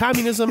 definitely.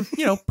 Communism,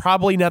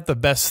 probably not the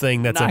best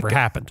thing that's ever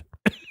happened.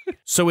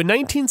 So in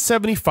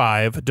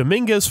 1975,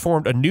 Dominguez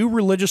formed a new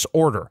religious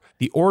order,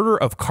 the Order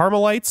of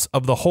Carmelites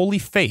of the Holy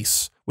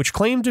Face, which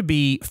claimed to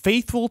be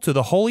faithful to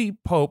the Holy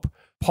Pope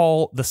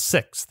Paul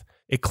VI.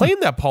 It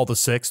claimed that Paul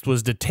VI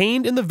was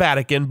detained in the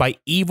Vatican by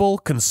evil,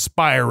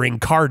 conspiring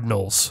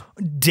cardinals.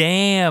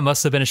 Damn,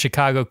 must have been a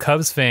Chicago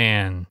Cubs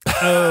fan.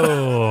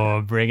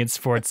 Oh, bringing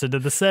sports into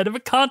the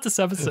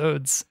Sedevacantism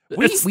episodes.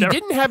 We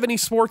didn't have any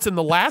sports in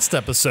the last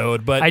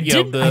episode, but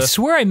I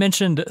swear I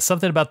mentioned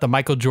something about the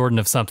Michael Jordan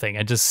of something.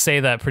 I just say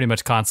that pretty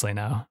much constantly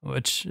now,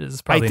 which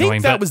is probably annoying. I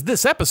think that was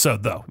this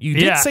episode, though. You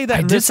did say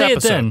that in this episode. I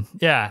did say it then.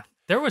 Yeah.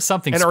 There was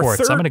something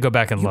sports. I'm going to go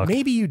back and look.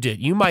 Maybe you did.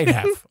 You might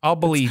have. I'll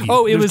believe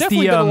you. There's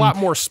definitely been a lot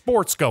more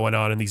sports going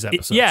on in these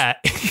episodes. Yeah.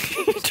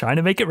 Trying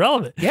to make it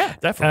relevant. Yeah,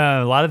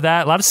 definitely. A lot of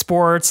that, a lot of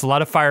sports, a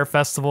lot of Fire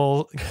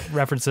Festival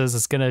references.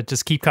 It's going to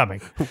just keep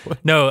coming.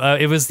 No,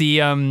 it was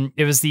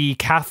the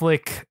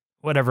Catholic,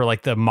 whatever,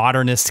 like the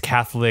modernist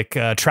Catholic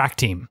track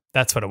team.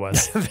 That's what it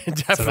was.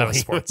 Definitely. So that was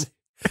sports.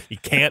 You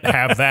can't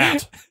have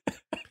that.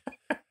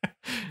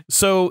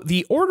 So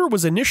the order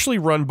was initially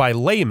run by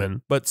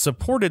laymen, but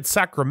supported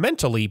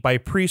sacramentally by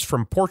priests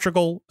from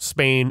Portugal,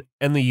 Spain,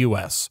 and the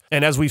U.S.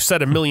 And as we've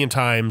said a million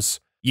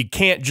times, you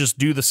can't just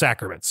do the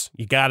sacraments.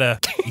 You gotta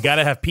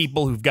have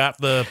people who've got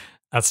the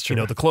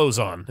the clothes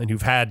on and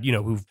who've had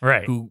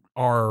who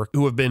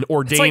have been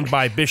ordained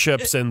by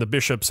bishops, and the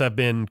bishops have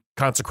been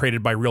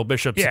consecrated by real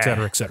bishops, et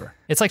cetera, et cetera.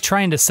 It's like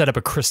trying to set up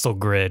a crystal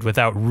grid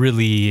without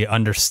really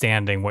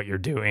understanding what you're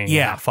doing.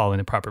 Yeah, following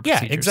the proper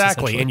procedures. Yeah,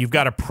 exactly. And you've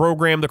got to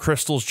program the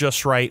crystals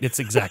just right.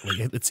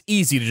 It's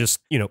easy to just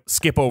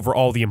skip over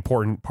all the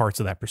important parts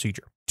of that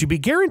procedure. To be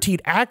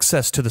guaranteed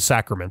access to the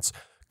sacraments,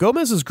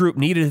 Gomez's group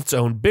needed its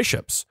own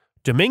bishops.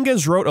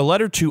 Dominguez wrote a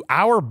letter to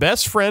our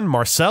best friend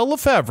Marcel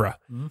Lefebvre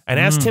and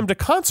asked him to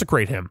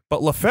consecrate him,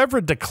 but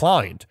Lefebvre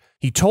declined.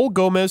 He told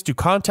Gomez to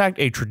contact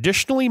a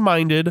traditionally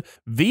minded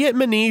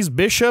Vietnamese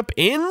bishop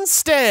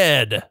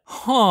instead.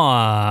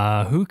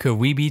 Who could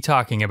we be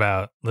talking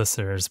about,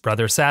 listeners?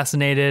 Brother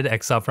assassinated,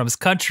 exiled from his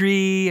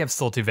country. I'm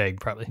still too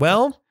vague, probably.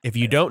 Well, if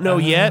you don't know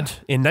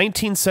yet, in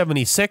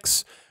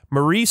 1976,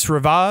 Maurice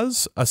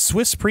Rivaz, a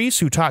Swiss priest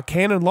who taught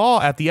canon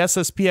law at the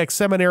SSPX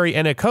seminary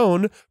in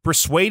Econ,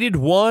 persuaded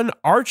one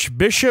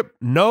Archbishop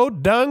No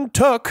Dung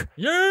Tuk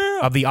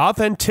of the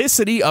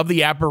authenticity of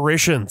the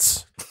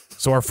apparitions.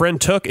 So our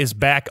friend Tuk is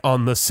back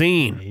on the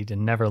scene. He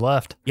never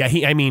left. Yeah,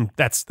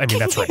 that's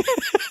right.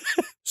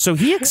 So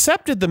he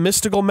accepted the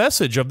mystical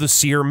message of the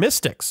seer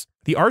mystics.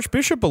 The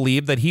Archbishop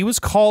believed that he was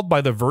called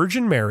by the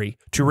Virgin Mary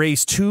to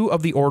raise 2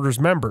 of the order's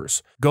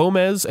members,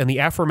 Gomez and the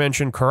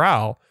aforementioned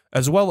Corral,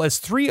 as well as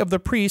 3 of the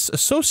priests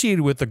associated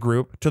with the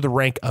group to the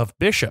rank of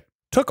bishop.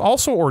 Tuk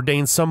also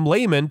ordained some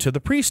laymen to the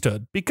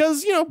priesthood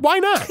because, why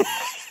not?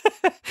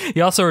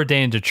 He also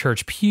ordained a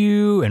church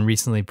pew and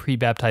recently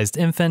pre-baptized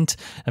infant.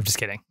 I'm just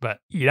kidding, but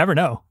you never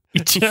know.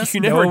 You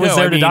never know. Was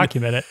there to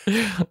document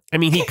it. I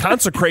mean, he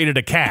consecrated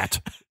a cat.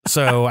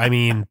 So,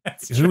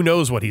 who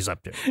knows what he's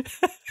up to?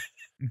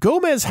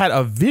 Gomez had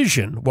a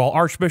vision while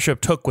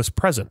Archbishop Tuk was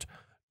present.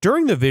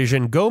 During the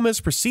vision,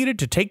 Gomez proceeded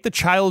to take the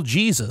child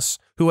Jesus,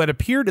 who had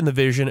appeared in the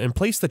vision, and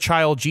place the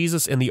child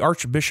Jesus in the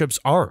Archbishop's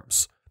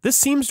arms. This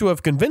seems to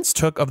have convinced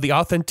Tuk of the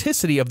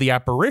authenticity of the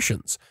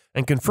apparitions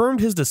and confirmed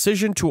his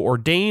decision to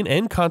ordain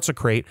and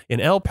consecrate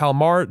in El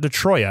Palmar de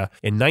Troya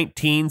in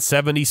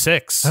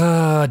 1976.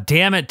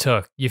 Damn it,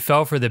 Tuk. You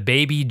fell for the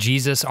baby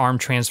Jesus arm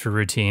transfer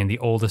routine, the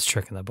oldest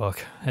trick in the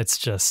book. It's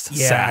just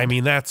sad.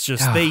 That's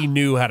just, they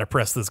knew how to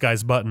press this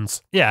guy's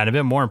buttons. Yeah, and a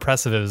bit more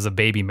impressive if it was a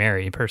baby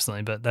Mary,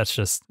 personally, but that's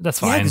fine.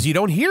 Yeah, because you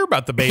don't hear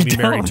about the baby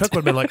Mary. Tuk would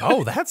have been like,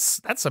 oh, that's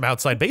some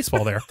outside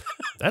baseball there.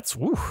 That's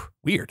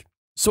weird.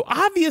 So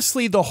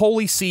obviously the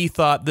Holy See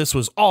thought this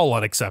was all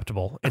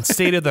unacceptable and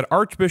stated that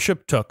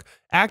Archbishop Tuk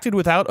acted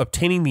without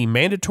obtaining the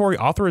mandatory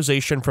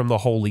authorization from the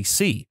Holy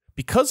See.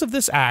 Because of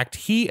this act,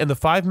 he and the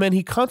 5 men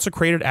he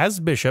consecrated as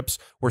bishops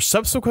were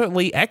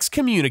subsequently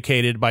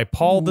excommunicated by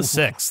Paul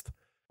VI.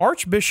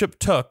 Archbishop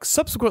Took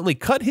subsequently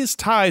cut his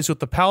ties with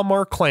the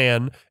Palmar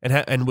clan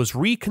and was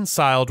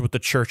reconciled with the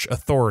church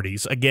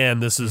authorities. Again,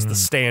 this is the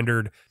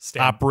standard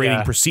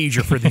operating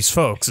procedure for these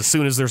folks. As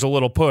soon as there's a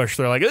little push,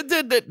 they're like,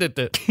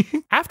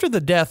 After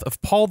the death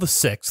of Paul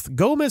VI,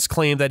 Gomez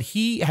claimed that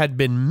he had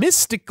been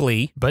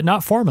mystically, but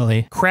not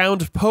formally,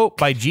 crowned Pope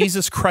by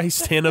Jesus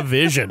Christ in a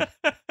vision.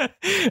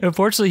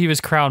 Unfortunately, he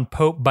was crowned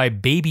Pope by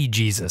baby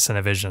Jesus in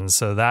a vision,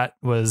 so that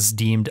was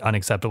deemed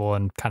unacceptable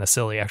and kind of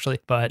silly, actually.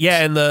 But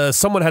yeah, and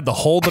someone had to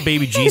hold the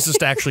baby Jesus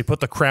to actually put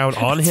the crown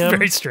on him.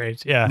 Very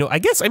strange. Yeah. No, I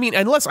guess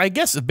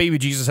baby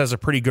Jesus has a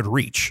pretty good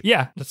reach.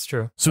 Yeah, that's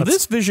true. So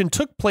this vision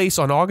took place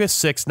on August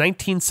 6,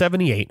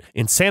 1978,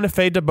 in Santa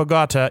Fe de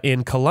Bogota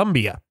in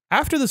Colombia.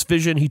 After this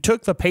vision, he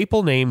took the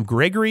papal name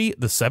Gregory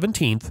the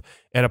 17th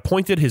and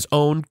appointed his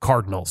own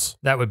cardinals.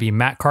 That would be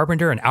Matt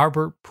Carpenter and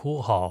Albert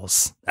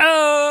Pujols.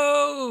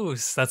 Oh,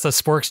 that's a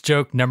sporks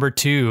joke number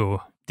 2.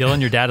 Dylan,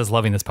 your dad is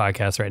loving this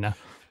podcast right now.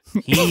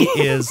 He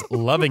is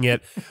loving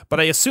it, but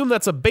I assume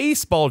that's a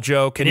baseball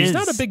joke, and he's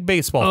not a big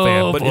baseball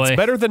fan, but it's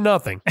better than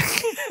nothing.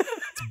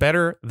 It's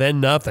better than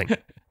nothing.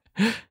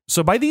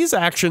 So by these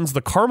actions,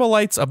 the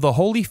Carmelites of the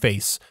Holy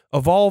Face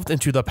evolved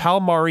into the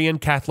Palmarian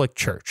Catholic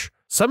Church.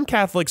 Some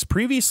Catholics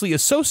previously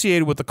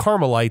associated with the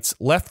Carmelites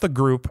left the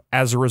group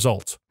as a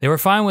result. They were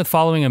fine with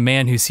following a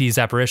man who sees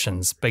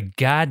apparitions, but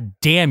god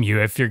damn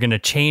you if you're going to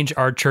change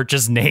our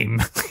church's name.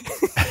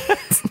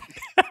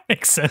 That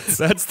makes sense.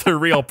 That's the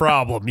real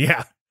problem,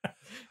 yeah.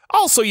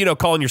 Also,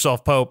 calling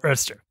yourself Pope.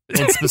 That's true.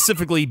 And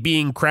specifically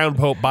being crowned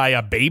Pope by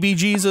a baby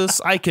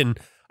Jesus, I can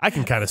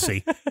kind of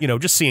see.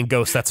 Just seeing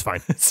ghosts, that's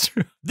fine. That's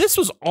true. This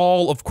was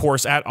all, of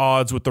course, at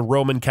odds with the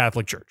Roman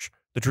Catholic Church.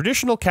 The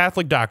traditional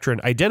Catholic doctrine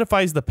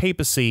identifies the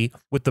papacy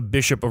with the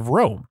Bishop of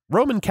Rome.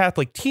 Roman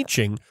Catholic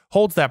teaching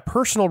holds that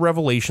personal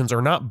revelations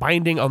are not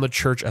binding on the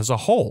church as a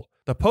whole.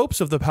 The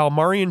popes of the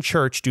Palmarian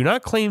Church do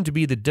not claim to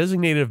be the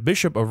designated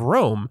Bishop of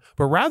Rome,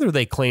 but rather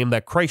they claim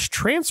that Christ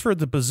transferred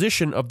the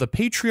position of the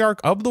Patriarch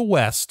of the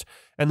West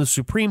and the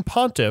Supreme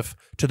Pontiff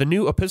to the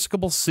new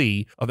Episcopal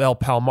See of El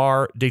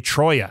Palmar de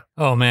Troya.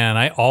 Oh man,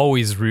 I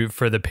always root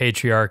for the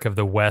Patriarch of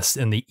the West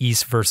in the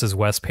East versus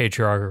West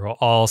Patriarchal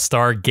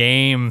All-Star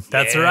Game.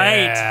 That's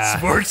right.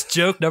 Sports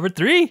joke number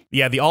 3.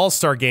 Yeah, the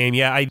All-Star Game.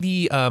 Yeah,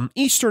 the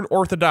Eastern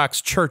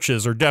Orthodox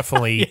churches are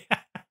definitely...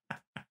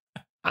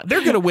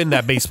 They're going to win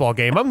that baseball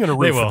game. I'm going to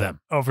root for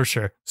them. Oh, for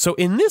sure. So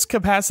in this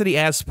capacity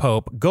as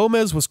Pope,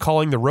 Gomez was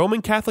calling the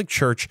Roman Catholic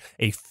Church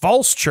a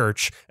false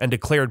church and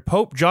declared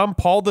Pope John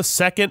Paul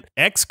II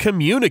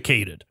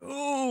excommunicated.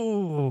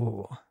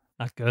 Ooh,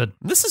 not good.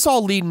 This is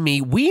all leading me,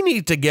 we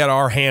need to get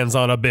our hands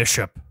on a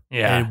bishop.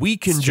 Yeah, and we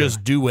can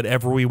just do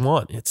whatever we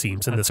want, it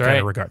seems, in this kind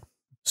of regard.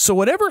 So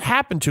whatever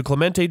happened to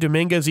Clemente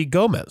Dominguez y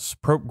Gomez,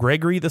 Pope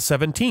Gregory the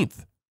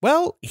 17th?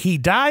 Well, he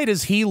died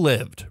as he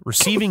lived,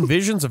 receiving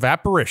visions of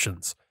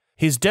apparitions.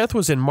 His death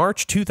was in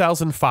March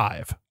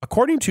 2005.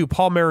 According to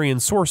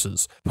Palmarian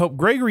sources, Pope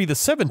Gregory the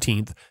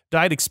 17th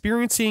died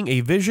experiencing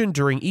a vision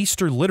during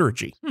Easter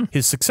liturgy.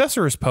 His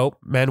successor as Pope,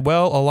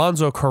 Manuel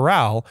Alonso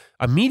Corral,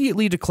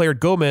 immediately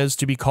declared Gomez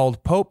to be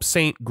called Pope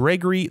Saint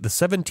Gregory the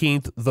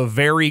 17th the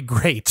Very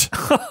Great.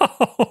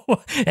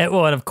 And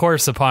of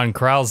course, upon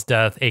Corral's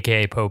death,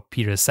 aka Pope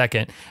Peter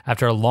II,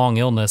 after a long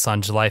illness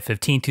on July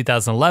 15,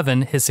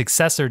 2011, his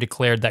successor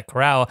declared that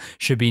Corral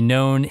should be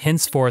known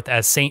henceforth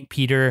as Saint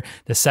Peter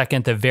II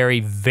the Very,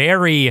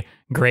 Very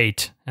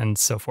Great, and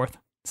so forth.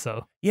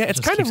 So yeah, it's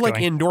kind of like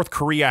in North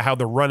Korea how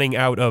they're running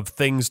out of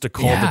things to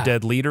call the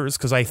dead leaders,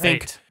 because I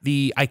think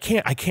I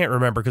can't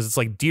remember, because it's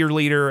like Dear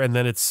Leader and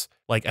then it's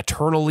like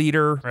Eternal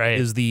Leader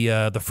is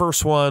the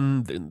first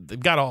one. They've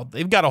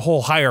got a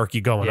whole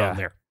hierarchy going on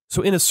there.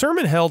 So in a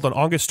sermon held on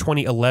August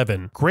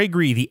 2011,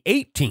 Gregory the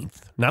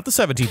 18th, not the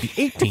 17th, the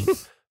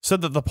 18th,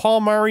 said that the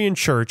Palmarian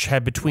Church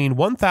had between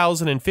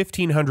 1,000 and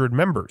 1,500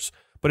 members.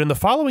 But in the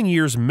following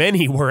years,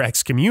 many were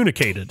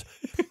excommunicated.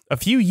 A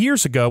few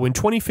years ago, in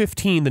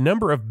 2015, the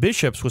number of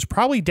bishops was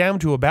probably down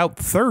to about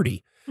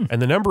 30,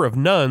 and the number of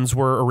nuns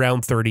were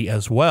around 30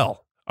 as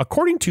well.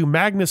 According to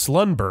Magnus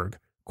Lundberg,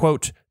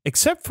 quote,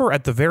 except for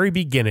at the very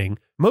beginning,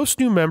 most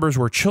new members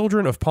were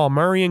children of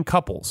Palmarian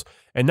couples,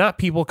 and not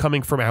people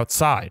coming from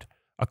outside.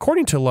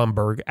 According to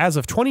Lundberg, as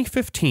of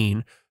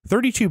 2015,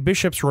 32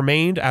 bishops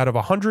remained out of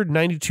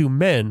 192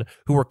 men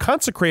who were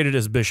consecrated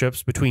as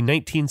bishops between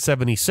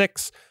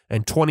 1976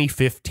 and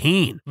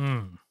 2015.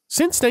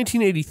 Since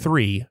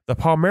 1983, the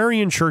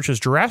Palmarian Church has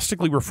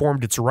drastically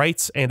reformed its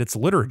rites and its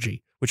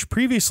liturgy, which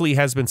previously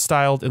has been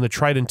styled in the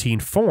Tridentine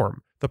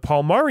form. The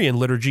Palmarian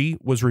liturgy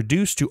was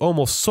reduced to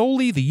almost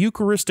solely the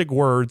Eucharistic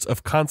words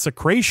of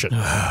consecration.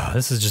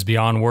 This is just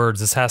beyond words.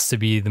 This has to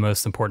be the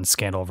most important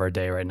scandal of our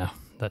day right now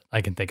that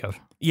I can think of.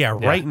 Yeah,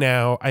 right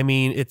now, I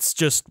mean, it's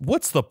just,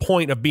 what's the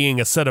point of being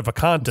a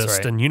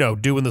Sedevacantist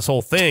and, doing this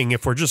whole thing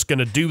if we're just going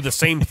to do the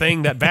same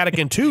thing that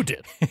Vatican II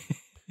did?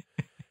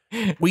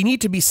 We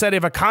need to be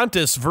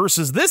Sedevacantists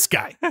versus this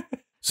guy.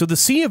 So the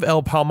See of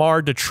El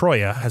Palmar de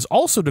Troya has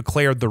also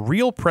declared the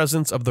real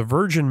presence of the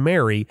Virgin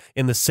Mary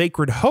in the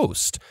sacred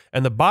host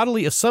and the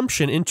bodily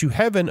assumption into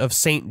heaven of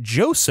Saint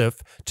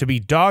Joseph to be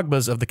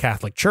dogmas of the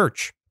Catholic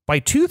Church. By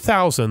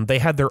 2000, they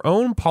had their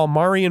own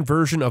Palmarian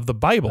version of the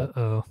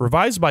Bible,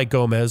 revised by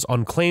Gomez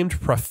on claimed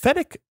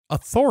prophetic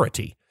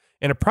authority,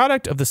 and a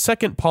product of the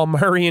Second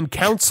Palmarian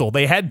Council.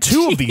 They had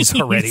two of these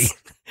already.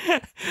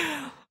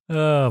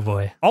 Oh,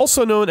 boy.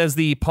 Also known as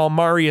the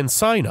Palmarian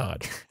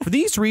Synod. For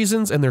these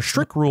reasons and their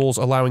strict rules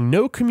allowing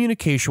no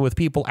communication with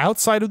people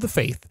outside of the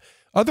faith,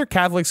 other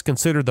Catholics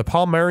consider the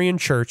Palmarian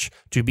Church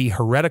to be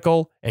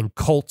heretical and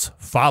cult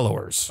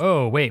followers.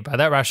 Oh, wait. By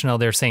that rationale,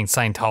 they're saying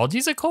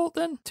Scientology's a cult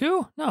then,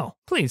 too? No,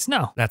 please,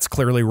 no. That's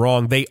clearly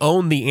wrong. They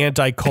own the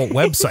anti-cult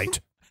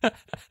website.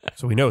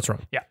 So we know it's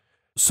wrong. Yeah.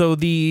 So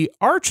the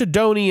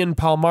Archidonian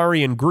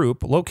Palmarian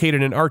group,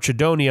 located in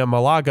Archidonia,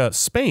 Malaga,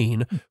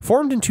 Spain,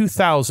 formed in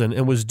 2000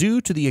 and was due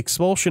to the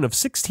expulsion of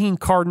 16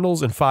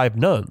 cardinals and 5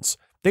 nuns.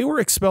 They were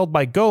expelled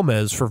by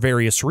Gomez for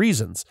various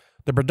reasons.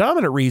 The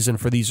predominant reason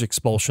for these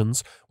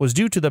expulsions was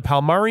due to the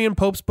Palmarian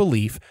Pope's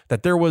belief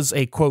that there was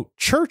a, quote,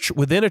 church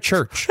within a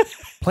church,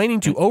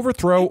 planning to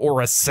overthrow or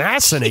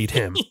assassinate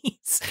him.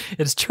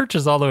 It's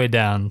churches all the way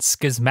down.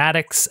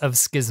 Schismatics of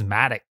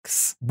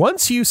schismatics.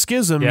 Once you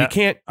schism, you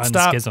can't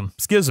stop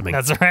schisming.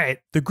 That's right.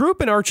 The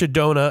group in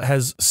Archidona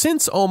has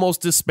since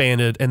almost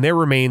disbanded, and there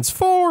remains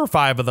 4 or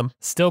 5 of them.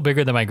 Still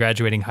bigger than my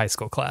graduating high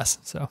school class,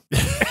 so.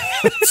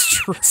 That's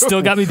true.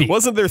 Still got me beat.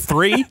 Wasn't there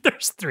 3?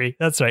 There's 3.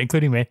 That's right,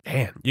 including me.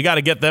 Man, you got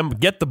to get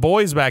the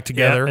boys back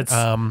together.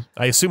 Yeah,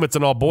 I assume it's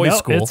an all-boys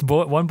school. It's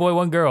one boy,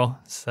 one girl.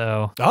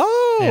 So.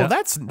 Oh, yeah.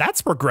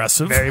 That's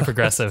progressive. Very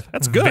progressive.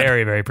 That's good.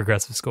 Very, very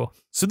progressive school.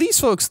 So these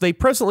folks, they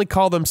presently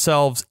call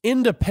themselves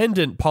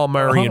independent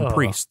Palmarian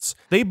priests.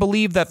 They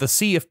believe that the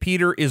See of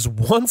Peter is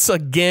once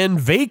again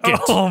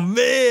vacant. Oh,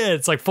 man.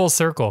 It's like full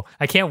circle.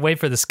 I can't wait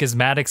for the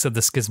schismatics of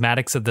the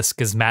schismatics of the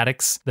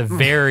schismatics, the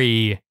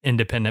very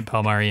independent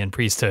Palmarian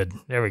priesthood.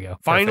 There we go.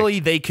 Finally,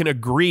 they can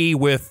agree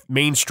with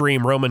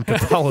mainstream Roman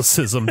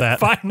Catholicism that...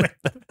 Finally.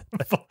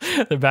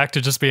 They're back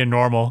to just being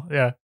normal.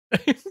 Yeah.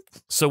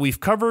 So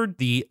we've covered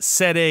the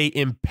sede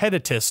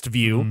impeditist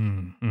view.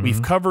 Mm-hmm.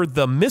 We've covered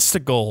the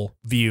mystical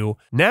view.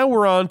 Now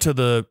we're on to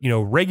the,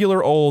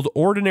 regular old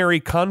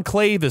ordinary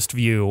conclavist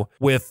view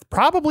with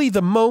probably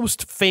the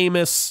most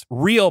famous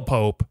real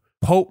pope,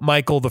 Pope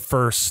Michael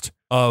I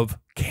of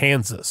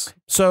Kansas.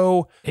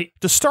 So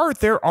to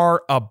start, there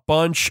are a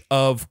bunch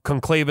of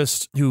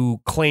conclavists who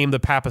claim the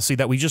papacy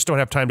that we just don't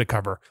have time to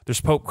cover.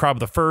 There's Pope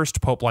Crab I,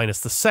 Pope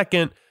Linus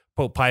II,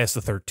 Pope Pius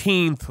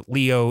XIII,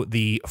 Leo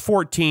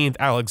XIV,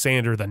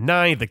 Alexander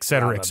IX,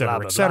 etc.,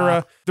 etc.,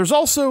 etc. There's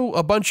also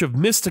a bunch of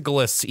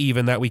mysticalists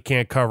even that we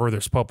can't cover.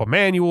 There's Pope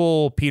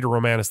Emmanuel, Peter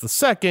Romanus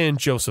II,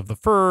 Joseph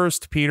I,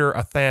 Peter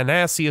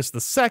Athanasius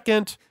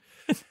II.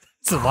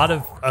 It's a lot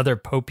of other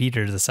Pope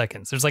Peter II.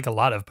 There's like a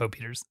lot of Pope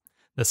Peters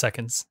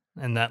II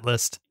in that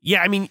list.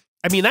 Yeah, I mean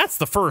that's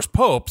the first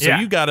pope, so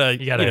you gotta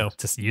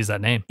just use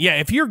that name.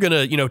 Yeah, if you're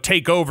gonna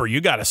take over, you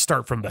gotta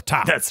start from the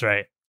top. That's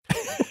right.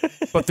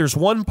 But there's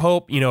one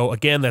pope,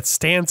 again, that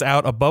stands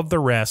out above the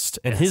rest,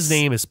 and his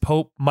name is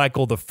Pope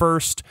Michael I.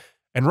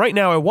 And right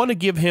now, I want to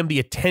give him the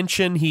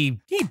attention he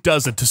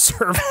doesn't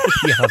deserve, to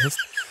be honest.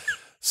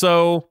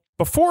 So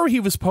before he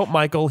was Pope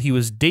Michael, he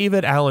was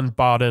David Allen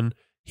Bawden.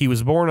 He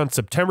was born on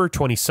September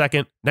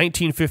 22nd,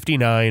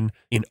 1959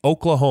 in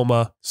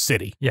Oklahoma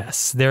City.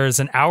 Yes, there's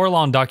an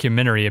hour-long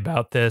documentary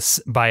about this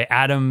by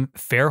Adam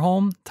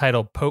Fairholm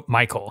titled Pope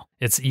Michael.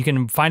 You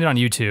can find it on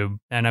YouTube,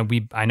 and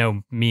I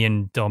know me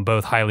and Dylan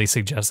both highly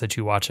suggest that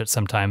you watch it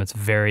sometime. It's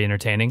very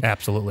entertaining.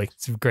 Absolutely.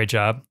 It's a great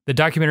job. The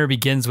documentary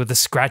begins with a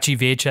scratchy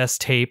VHS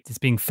tape. It's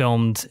being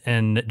filmed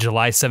in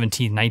July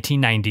 17,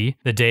 1990,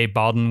 the day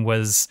Bawden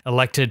was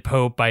elected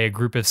Pope by a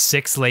group of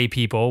 6 lay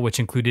people, which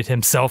included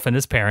himself and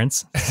his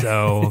parents.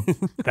 So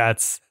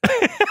that's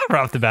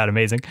right off the bat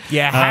amazing.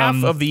 Yeah,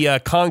 half of the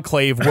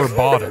conclave were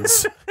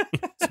Bawdens.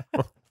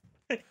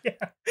 Yeah.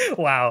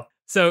 Wow.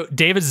 So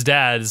David's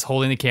dad is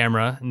holding the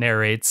camera,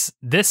 narrates,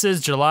 "This is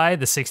July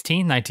the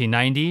 16th,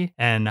 1990,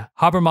 and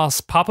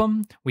Habermas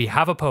Papam, we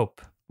have a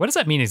pope." What does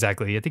that mean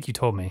exactly? I think you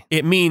told me.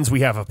 It means we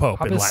have a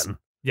pope in Latin.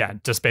 Yeah,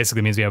 just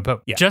basically means we have a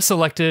pope. Yeah. Just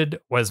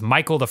elected was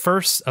Michael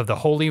I of the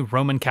Holy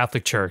Roman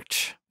Catholic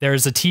Church.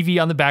 There's a TV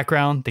on the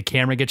background. The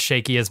camera gets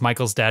shaky as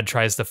Michael's dad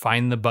tries to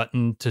find the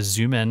button to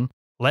zoom in.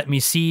 "Let me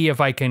see if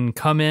I can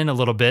come in a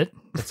little bit."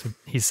 That's what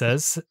he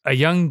says. A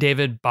young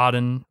David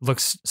Bawden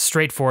looks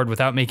straight forward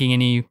without making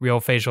any real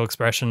facial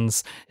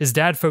expressions. His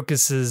dad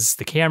focuses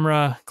the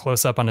camera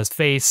close up on his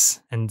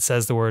face and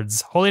says the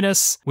words,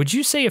 "Holiness, would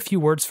you say a few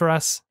words for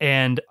us?"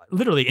 And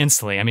literally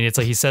instantly, it's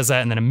like he says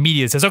that and then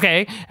immediately says,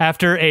 "Okay,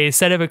 after a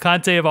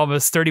Sedevacante of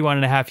almost 31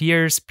 and a half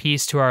years,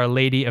 peace to Our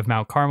Lady of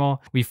Mount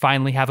Carmel, we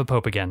finally have a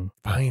pope again."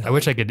 Finally. I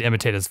wish I could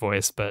imitate his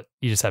voice, but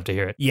you just have to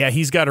hear it. Yeah,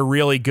 he's got a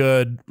really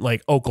good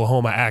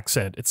Oklahoma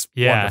accent. It's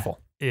wonderful.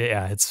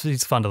 Yeah,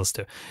 it's fun to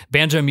listen to.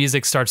 Banjo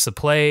music starts to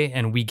play,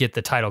 and we get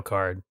the title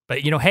card. But,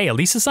 hey, at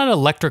least it's not an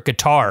electric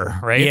guitar,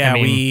 right? Yeah,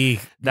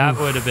 that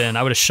would have been,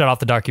 I would have shut off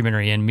the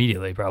documentary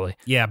immediately, probably.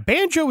 Yeah,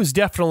 banjo is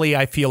definitely,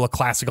 I feel, a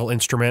classical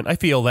instrument. I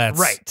feel that's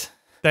right.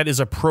 That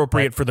is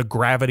appropriate for the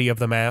gravity of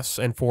the Mass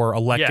and for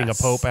electing a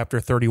pope after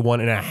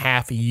 31 and a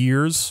half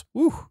years.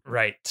 Woo.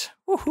 Right.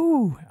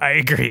 Woohoo. I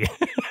agree.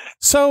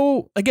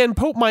 So, again,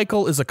 Pope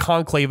Michael is a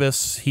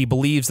conclavist. He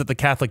believes that the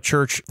Catholic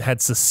Church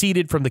had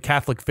seceded from the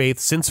Catholic faith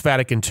since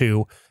Vatican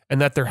II,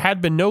 and that there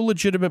had been no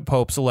legitimate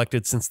popes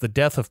elected since the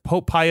death of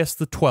Pope Pius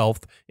XII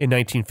in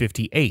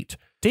 1958.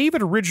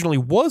 David originally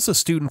was a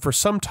student for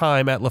some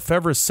time at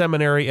Lefebvre's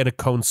seminary at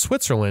Econ,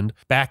 Switzerland,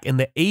 back in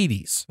the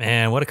 80s.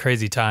 Man, what a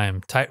crazy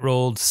time.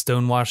 Tight-rolled,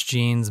 stonewashed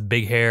jeans,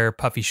 big hair,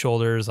 puffy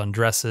shoulders on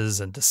dresses,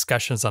 and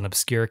discussions on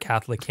obscure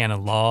Catholic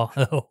canon law.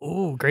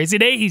 Oh, crazy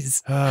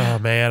days. Oh,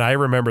 man, I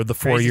remember the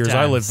 4 years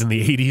I lived in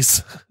the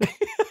 80s.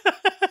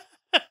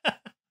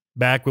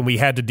 Back when we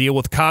had to deal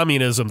with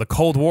communism, the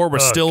Cold War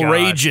was still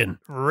raging.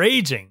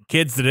 Raging.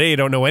 Kids today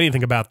don't know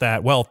anything about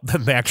that. Well,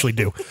 they actually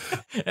do.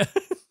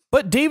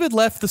 But David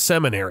left the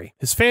seminary.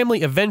 His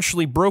family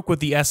eventually broke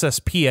with the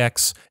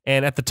SSPX,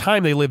 and at the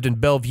time they lived in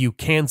Bellevue,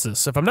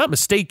 Kansas. If I'm not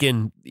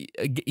mistaken,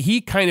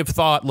 he kind of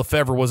thought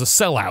Lefebvre was a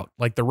sellout,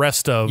 like the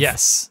rest of,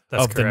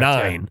 the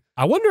Nine.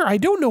 Yeah. I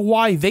don't know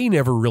why they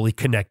never really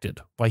connected,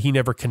 why he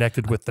never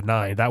connected with the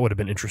Nine. That would have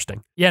been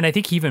interesting. Yeah, and I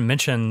think he even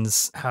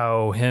mentions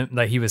how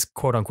he was,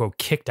 quote unquote,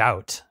 kicked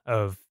out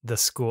of the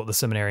school, the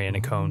seminary in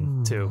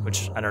Econ too,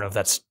 which I don't know if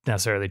that's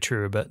necessarily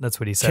true, but that's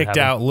what he said. Kicked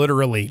out,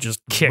 literally, just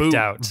kicked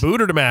out.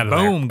 Booted him out of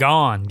there. Boom,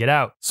 gone, get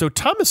out. So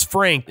Thomas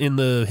Frank, in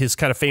his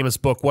kind of famous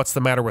book, What's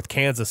the Matter with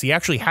Kansas, he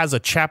actually has a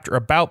chapter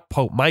about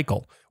Pope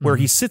Michael, where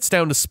he sits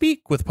down to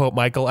speak with Pope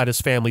Michael at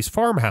his family's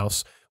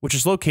farmhouse, which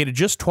is located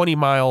just 20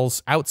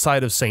 miles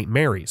outside of St.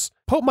 Mary's.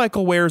 Pope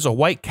Michael wears a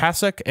white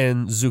cassock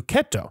and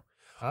zucchetto,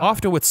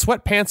 often with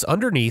sweatpants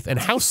underneath and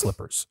house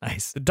slippers.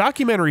 Nice. The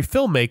documentary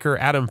filmmaker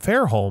Adam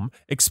Fairholm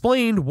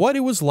explained what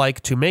it was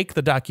like to make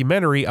the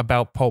documentary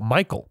about Pope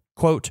Michael.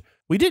 Quote,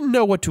 "We didn't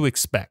know what to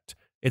expect.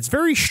 It's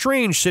very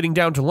strange sitting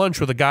down to lunch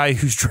with a guy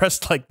who's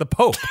dressed like the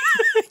Pope."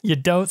 You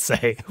don't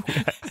say.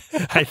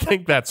 I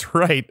think that's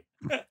right.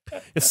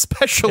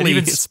 Especially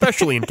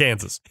in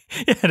Kansas.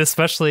 Yeah, and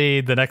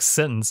especially the next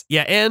sentence.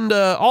 Yeah, and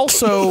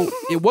also,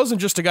 it wasn't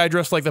just a guy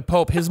dressed like the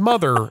Pope. His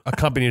mother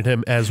accompanied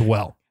him as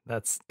well.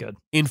 That's good.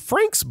 In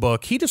Frank's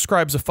book, he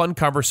describes a fun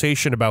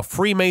conversation about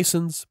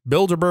Freemasons,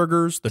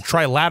 Bilderbergers, the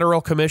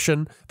Trilateral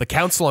Commission, the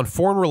Council on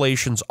Foreign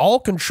Relations, all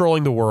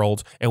controlling the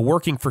world and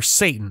working for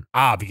Satan,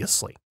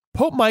 obviously.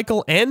 Pope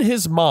Michael and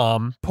his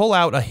mom pull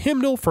out a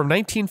hymnal from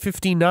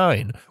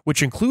 1959,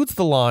 which includes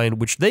the line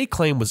which they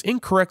claim was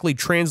incorrectly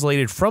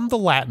translated from the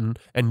Latin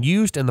and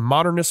used in the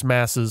modernist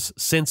masses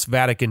since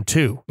Vatican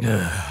II.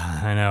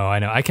 I know.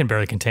 I can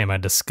barely contain my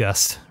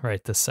disgust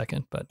right this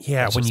second, but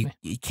yeah, when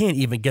you can't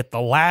even get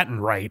the Latin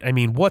right. I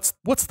mean, what's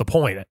the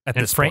point at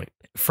this point?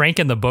 Frank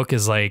in the book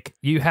is like,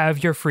 you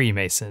have your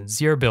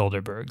Freemasons, your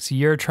Bilderbergs,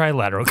 your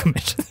Trilateral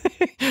Commission.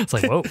 It's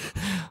like, whoa,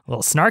 a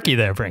little snarky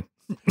there, Frank.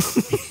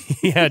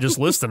 Yeah, just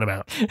listing them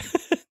out.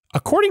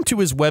 According to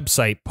his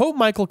website, Pope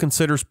Michael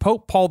considers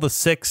Pope Paul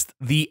VI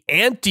the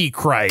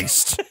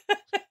Antichrist.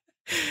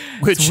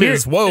 Which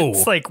is, whoa.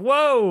 It's like,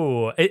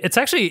 whoa. It's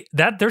actually,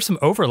 there's some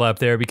overlap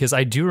there, because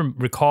I do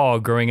recall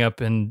growing up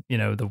in,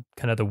 the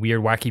kind of the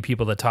weird, wacky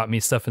people that taught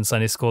me stuff in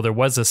Sunday school. There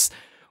was this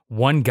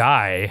one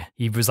guy,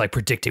 he was like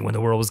predicting when the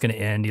world was going to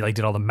end. He like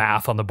did all the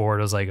math on the board.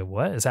 I was like,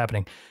 what is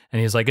happening? And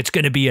he was like, it's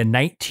going to be a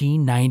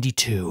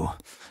 1992.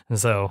 And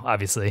so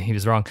obviously he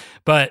was wrong,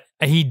 but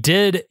he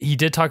did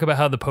talk about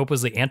how the Pope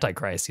was the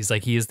Antichrist. He's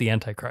like, he is the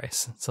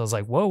Antichrist. So I was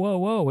like, whoa.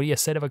 What are you,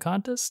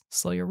 Sedevacantist?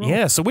 Slow your roll.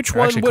 Yeah. So which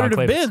one would it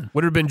have been?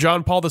 Would it have been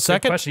John Paul II?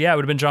 Good question. Yeah, it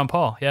would have been John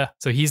Paul. Yeah.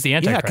 So he's the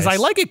Antichrist. Yeah, because I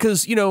like it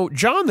because,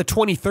 John the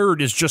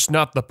 23rd is just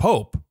not the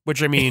Pope,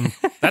 which I mean,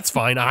 that's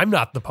fine. I'm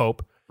not the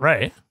Pope.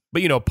 Right.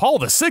 But, Paul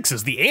VI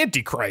is the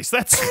Antichrist.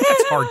 That's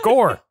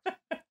hardcore.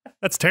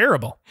 That's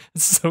terrible.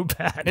 It's so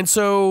bad. And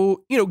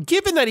so,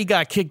 given that he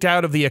got kicked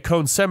out of the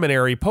Econ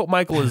Seminary, Pope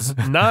Michael is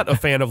not a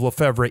fan of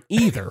Lefebvre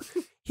either.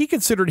 He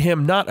considered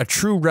him not a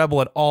true rebel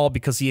at all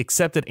because he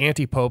accepted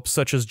anti-popes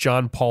such as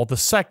John Paul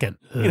II.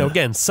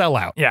 Again,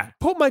 sellout. Yeah.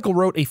 Pope Michael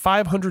wrote a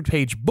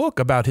 500-page book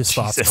about his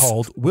thoughts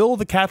called Will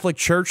the Catholic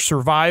Church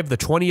Survive the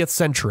 20th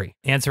Century?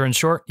 Answer in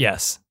short,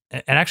 yes.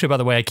 And actually, by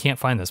the way, I can't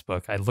find this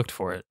book. I looked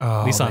for it,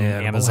 at least on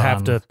Amazon. We'll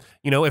have to,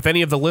 if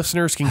any of the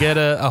listeners can get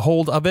a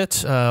hold of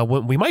it,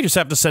 we might just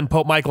have to send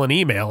Pope Michael an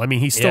email. I mean,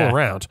 he's still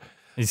around.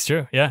 It's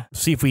true, yeah.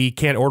 See if we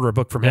can't order a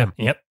book from him.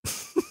 Yep.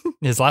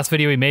 His last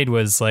video he made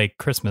was like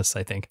Christmas,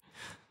 I think.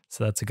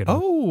 So that's a good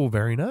one. Oh,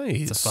 very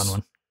nice. It's a fun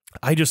one.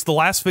 The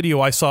last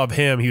video I saw of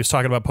him, he was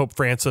talking about Pope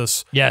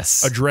Francis.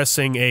 Yes.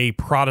 Addressing a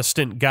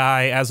Protestant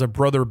guy as a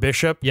brother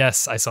bishop.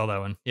 Yes, I saw that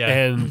one. Yeah.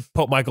 And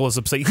Pope Michael is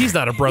upset. He's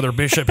not a brother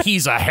bishop.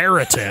 He's a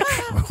heretic.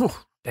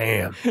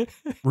 Damn.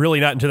 Really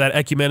not into that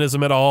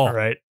ecumenism at all. All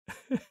right.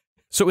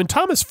 So in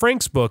Thomas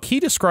Frank's book, he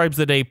describes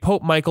the day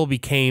Pope Michael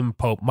became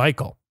Pope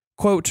Michael.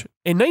 Quote,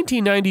 in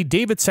 1990,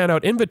 David sent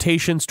out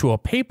invitations to a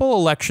papal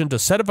election to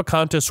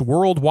Sedevacantists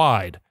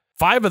worldwide.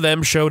 5 of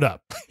them showed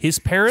up. His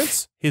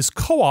parents, his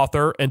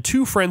co-author, and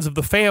 2 friends of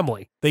the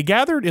family. They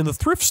gathered in the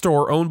thrift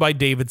store owned by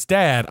David's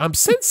dad. I'm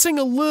sensing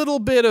a little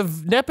bit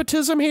of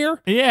nepotism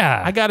here.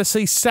 Yeah. I gotta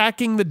say,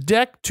 stacking the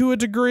deck to a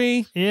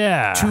degree.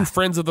 Yeah. 2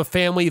 friends of the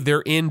family,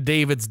 they're in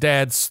David's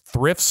dad's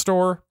thrift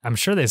store. I'm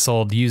sure they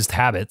sold used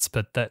habits,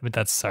 but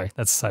that's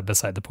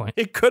beside the point.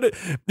 It could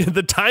have,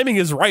 the timing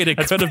is right. It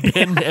could have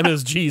been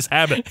MSG's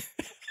habit.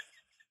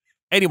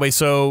 Anyway,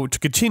 so to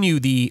continue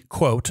the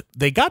quote,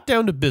 they got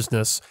down to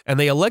business and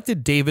they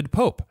elected David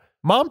Pope.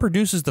 Mom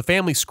produces the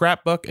family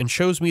scrapbook and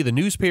shows me the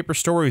newspaper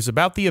stories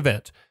about the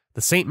event.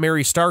 The St.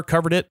 Mary Star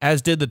covered it,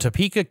 as did the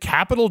Topeka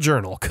Capital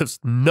Journal, because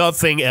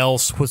nothing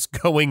else was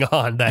going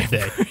on that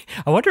day.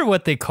 I wonder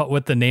what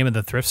the name of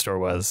the thrift store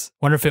was.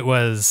 Wonder if it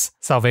was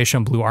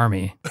Salvation Blue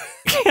Army.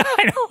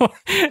 I don't.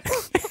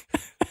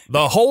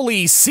 The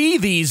Holy See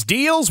These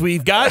Deals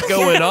We've Got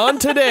Going On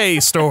Today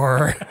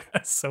store.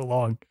 That's so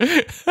long.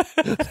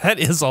 That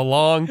is a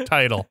long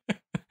title,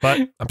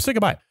 but I'm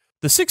sticking by it.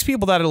 The 6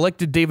 people that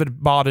elected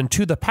David Bawden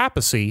to the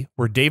papacy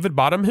were David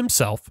Bawden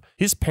himself,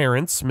 his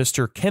parents,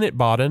 Mr. Kenneth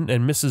Bawden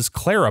and Mrs.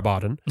 Clara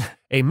Bawden,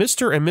 a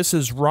Mr. and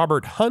Mrs.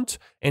 Robert Hunt,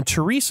 and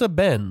Teresa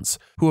Benz,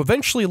 who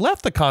eventually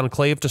left the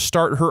conclave to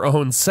start her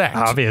own sect.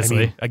 Obviously.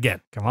 I mean,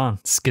 again, come on.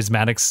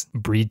 Schismatics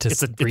breed to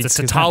it's a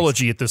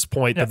tautology at this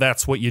point, but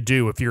that's what you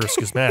do if you're a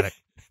schismatic.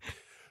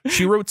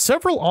 She wrote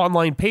several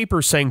online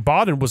papers saying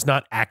Bawden was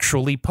not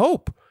actually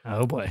Pope.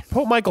 Oh boy.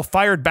 Pope Michael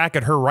fired back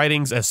at her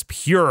writings as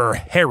pure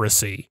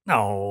heresy.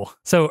 No.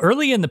 So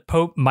early in the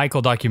Pope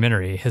Michael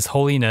documentary, His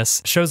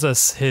Holiness shows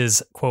us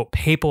his, quote,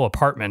 papal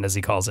apartment, as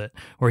he calls it,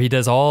 where he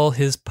does all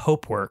his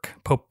pope work.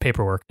 Pope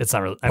paperwork. It's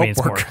not really, I mean,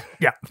 it's more.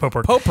 Yeah, pope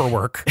work. Poper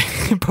work.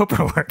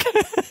 Poper work.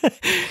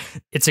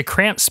 It's a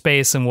cramped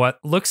space in what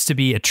looks to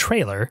be a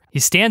trailer. He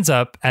stands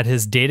up at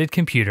his dated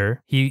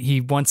computer. He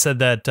once said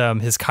that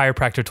his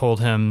chiropractor told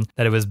him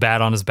that it was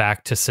bad on his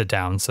back to sit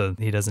down, so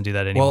he doesn't do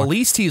that anymore. Well, at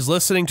least he's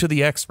listening to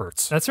the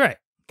experts. That's right.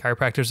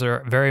 Chiropractors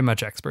are very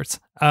much experts.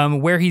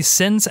 Where he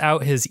sends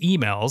out his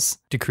emails,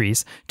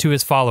 decrees, to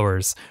his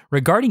followers.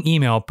 Regarding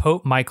email,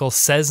 Pope Michael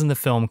says in the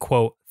film,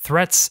 quote,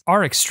 threats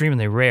are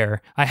extremely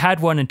rare. I had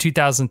one in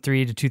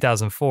 2003 to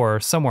 2004,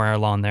 somewhere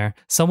along there.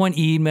 Someone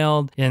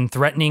emailed in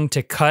threatening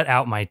to cut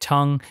out my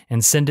tongue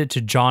and send it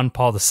to John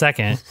Paul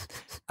II.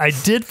 I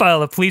did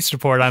file a police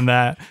report on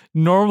that.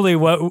 Normally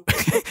what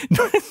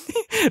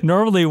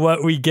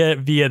we get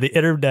via the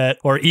internet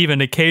or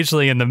even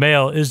occasionally in the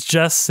mail is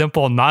just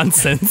simple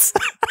nonsense.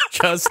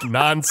 Just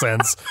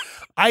nonsense.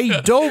 I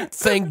don't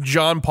think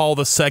John Paul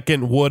II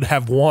would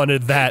have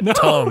wanted that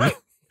tongue.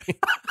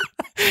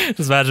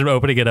 Just imagine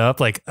opening it up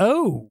like,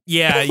 oh.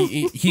 Yeah,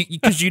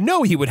 because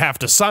he would have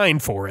to sign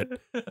for it.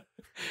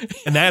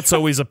 And that's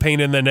always a pain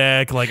in the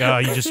neck. Like, oh,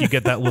 you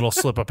get that little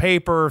slip of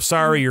paper.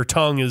 Sorry, your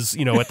tongue is,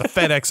 at the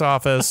FedEx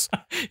office.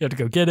 You have to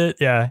go get it.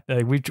 Yeah.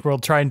 We'll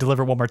try and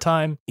deliver one more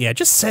time. Yeah,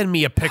 just send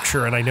me a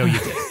picture and I know you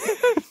did.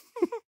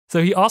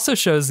 So he also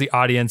shows the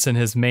audience in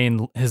his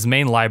main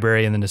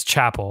library and then his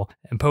chapel.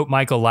 And Pope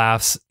Michael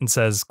laughs and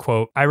says,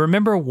 quote, I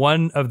remember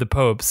one of the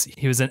popes,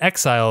 he was in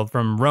exile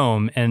from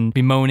Rome and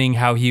bemoaning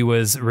how he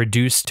was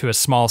reduced to a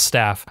small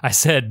staff. I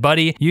said,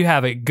 buddy, you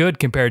have it good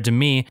compared to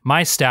me.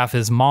 My staff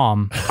is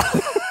mom.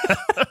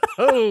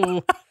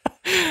 Oh,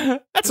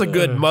 that's a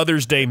good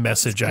Mother's Day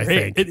message, I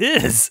think. It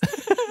is.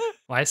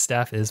 My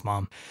staff is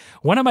mom.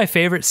 One of my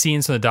favorite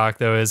scenes from the doc,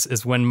 though,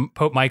 is when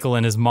Pope Michael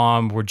and his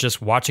mom were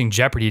just watching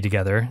Jeopardy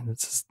together.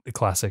 This is the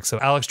classic. So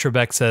Alex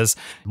Trebek says,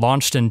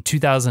 launched in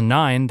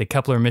 2009, the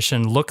Kepler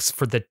mission looks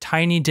for the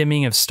tiny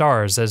dimming of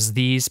stars as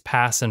these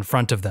pass in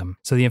front of them.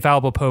 So the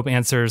infallible Pope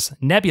answers,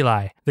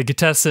 nebulae. The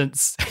contestant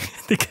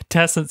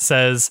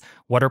says,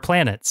 what are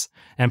planets?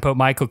 And Pope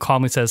Michael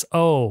calmly says,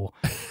 oh.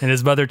 And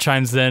his mother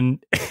chimes in.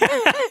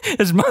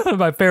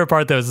 My favorite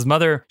part, though, is his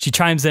mother, she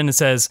chimes in and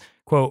says,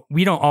 quote,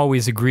 we don't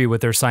always agree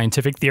with their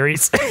scientific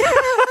theories.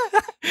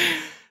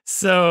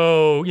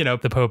 So,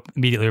 the Pope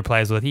immediately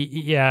replies with,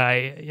 he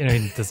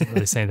doesn't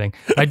really say anything.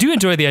 I do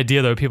enjoy the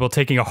idea, though, of people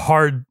taking a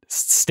hard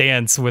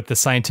stance with the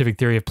scientific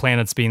theory of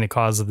planets being the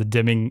cause of the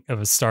dimming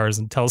of stars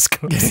and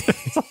telescopes.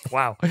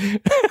 Wow.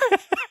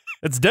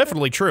 It's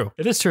definitely true.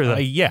 It is true, though.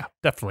 Yeah,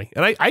 definitely.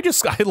 And I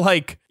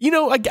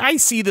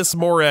see this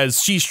more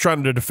as she's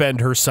trying to defend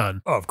her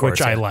son. Oh, of course.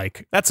 Which I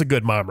like. That's a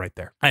good mom right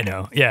there. I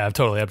know. Yeah,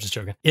 totally. I'm just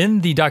joking.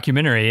 In the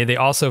documentary, they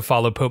also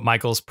follow Pope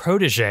Michael's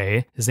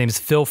protege. His name is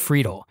Phil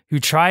Friedel,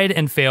 who tried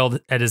and failed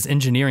at his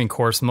engineering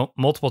course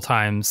multiple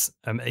times.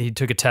 He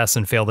took a test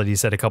and failed it, he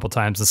said, a couple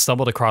times, and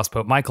stumbled across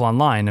Pope Michael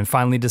online and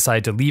finally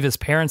decided to leave his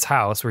parents'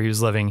 house where he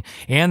was living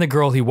and the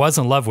girl he was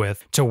in love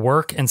with to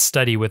work and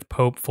study with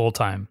Pope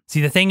full-time.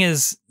 See, the thing is,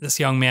 this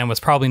young man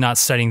was probably not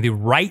studying the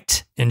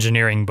right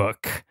engineering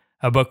book,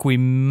 a book we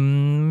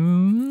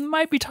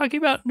might be talking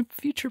about in a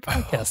future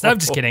podcast. I'm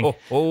just kidding.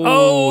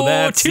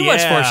 That's too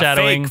much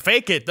foreshadowing.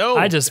 Fake it, though.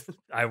 I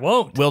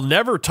won't. We'll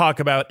never talk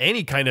about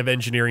any kind of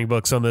engineering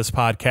books on this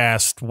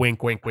podcast.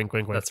 Wink, wink, wink,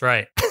 wink, wink. That's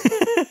right.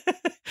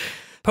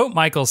 Pope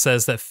Michael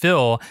says that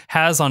Phil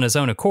has, on his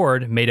own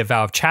accord, made a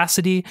vow of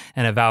chastity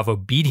and a vow of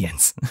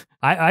obedience.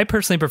 I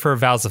personally prefer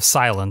vows of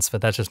silence,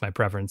 but that's just my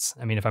preference.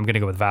 I mean, if I'm going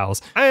to go with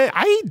vows.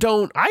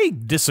 I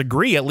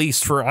disagree, at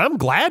least I'm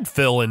glad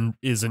Phil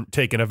isn't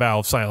taking a vow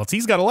of silence.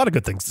 He's got a lot of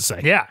good things to say.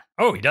 Yeah.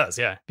 Oh, he does,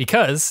 yeah.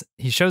 Because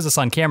he shows us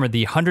on camera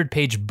the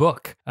 100-page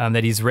book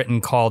that he's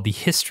written called The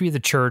History of the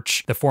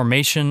Church, The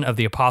Formation of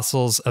the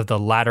Apostles of the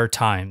Latter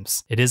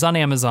Times. It is on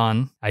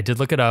Amazon. I did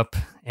look it up,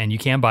 and you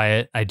can buy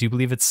it. I do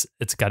believe it's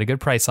got a good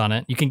price on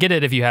it. You can get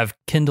it if you have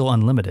Kindle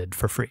Unlimited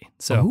for free.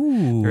 So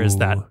there is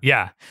that.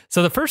 Yeah.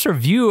 So the first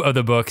review of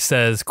the book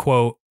says,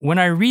 quote, "When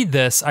I read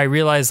this, I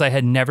realized I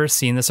had never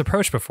seen this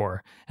approach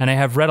before. And I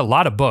have read a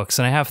lot of books,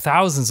 and I have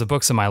thousands of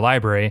books in my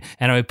library,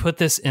 and I would put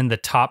this in the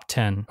top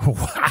 10.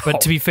 Wow.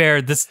 But to be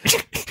fair, that's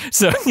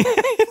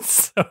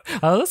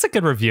a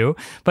good review.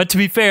 But to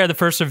be fair, the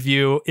first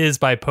review is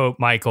by Pope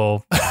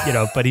Michael,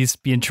 but he's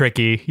being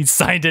tricky. He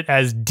signed it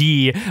as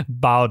D.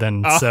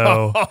 Bawden,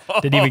 so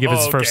didn't even give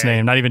his first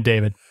name, not even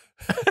David.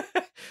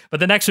 But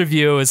the next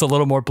review is a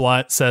little more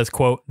blunt, says,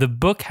 quote, "The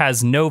book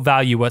has no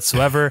value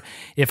whatsoever.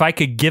 If I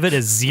could give it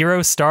a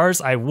 0 stars,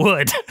 I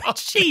would." Oh,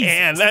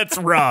 man, that's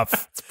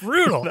rough. It's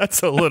brutal.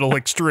 That's a little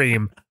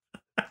extreme.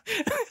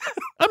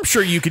 I'm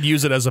sure you could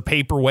use it as a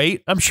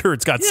paperweight. I'm sure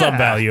it's got some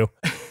value.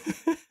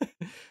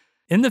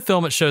 In the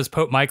film, it shows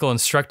Pope Michael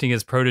instructing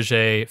his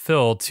protege,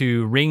 Phil,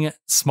 to ring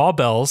small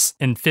bells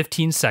in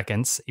 15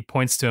 seconds. He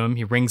points to him,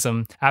 he rings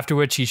them, after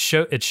which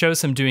it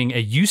shows him doing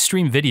a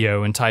Ustream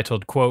video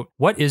entitled, quote,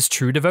 "What is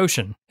True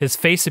Devotion?" His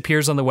face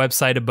appears on the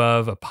website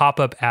above, a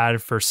pop-up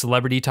ad for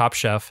Celebrity Top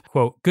Chef.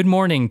 Quote, "Good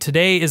morning.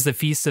 Today is the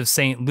feast of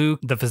St.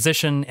 Luke, the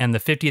physician, and the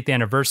 50th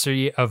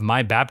anniversary of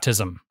my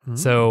baptism."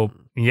 So,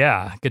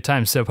 yeah, good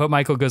times. So Pope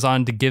Michael goes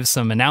on to give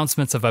some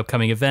announcements of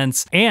upcoming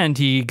events, and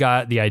he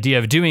got the idea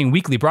of doing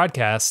weekly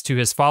broadcasts to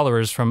his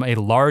followers from a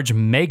large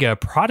mega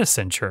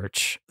Protestant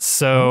church.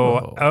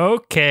 So,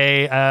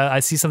 okay, I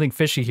see something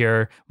fishy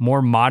here. What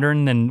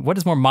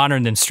is more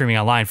modern than streaming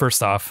online,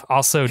 first off?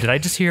 Also, did I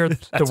just hear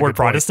the word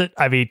Protestant?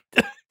 I mean,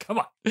 come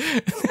on.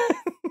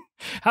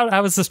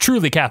 How is this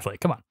truly Catholic?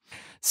 Come on.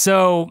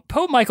 So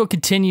Pope Michael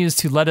continues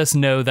to let us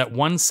know that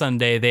one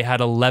Sunday they had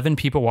 11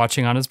 people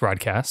watching on his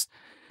broadcast.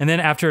 And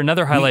then after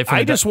another highlight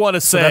I just want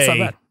to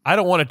say, I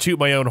don't want to toot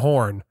my own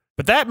horn,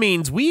 but that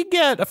means we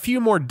get a few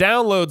more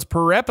downloads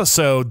per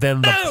episode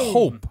than the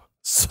Pope.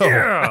 So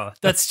yeah,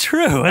 that's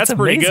true. That's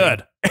pretty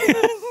good.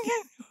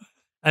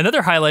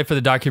 Another highlight for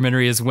the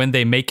documentary is when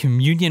they make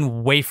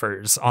communion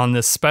wafers on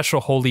this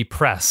special holy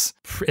press.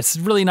 It's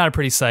really not a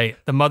pretty sight.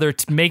 The mother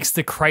makes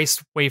the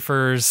Christ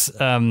wafers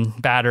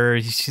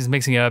batter. She's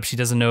mixing it up. She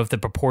doesn't know if the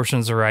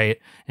proportions are right,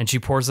 and she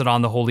pours it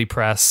on the holy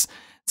press.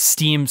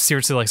 Steam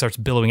seriously starts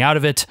billowing out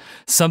of it.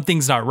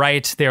 Something's not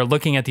right. They are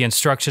looking at the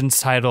instructions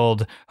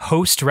titled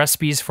 "Host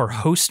Recipes for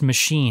Host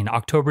Machine,"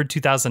 October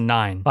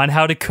 2009, on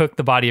how to cook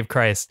the body of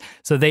Christ.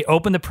 So they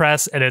open the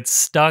press and it's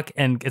stuck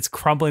and it's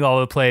crumbling all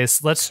over the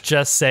place. Let's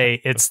just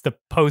say it's the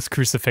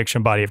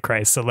post-crucifixion body of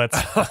Christ. So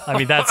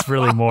that's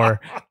really more.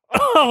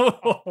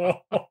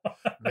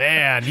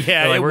 Man,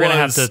 yeah, we're going to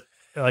have to.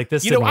 Like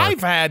this, I've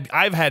had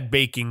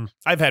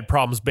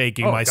problems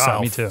baking myself.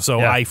 God, me too. So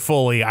yeah.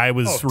 I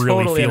was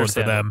really totally feeling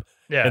for them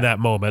in that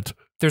moment.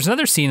 There's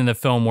another scene in the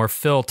film where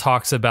Phil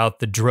talks about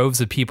the droves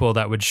of people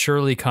that would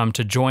surely come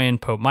to join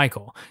Pope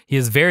Michael. He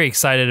is very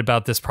excited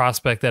about this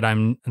prospect that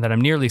I'm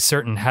nearly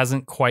certain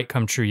hasn't quite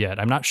come true yet.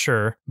 I'm not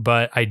sure,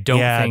 but I don't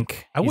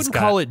think I wouldn't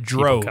call it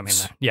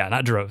droves. Yeah,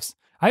 not droves.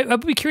 I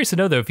would be curious to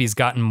know, though, if he's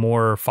gotten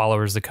more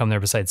followers to come there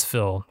besides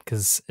Phil,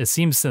 because it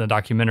seems in the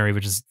documentary,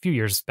 which is a few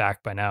years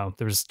back by now,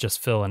 there was just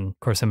Phil and, of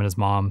course, him and his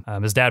mom.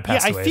 His dad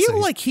passed away. I feel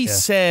like he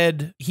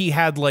said he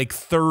had like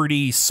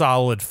 30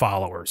 solid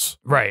followers.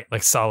 Right,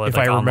 like solid. If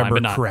like I remember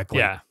online, correctly.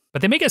 Yeah.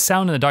 But they make it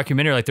sound in the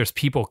documentary like there's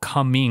people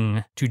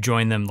coming to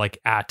join them like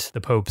at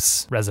the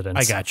Pope's residence.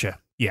 I gotcha.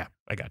 Yeah,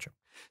 I gotcha.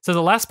 So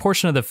the last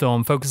portion of the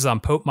film focuses on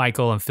Pope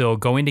Michael and Phil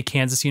going to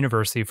Kansas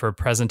University for a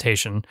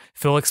presentation.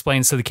 Phil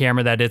explains to the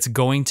camera that it's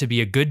going to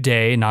be a good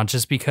day, not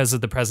just because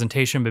of the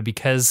presentation, but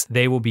because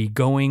they will be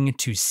going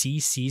to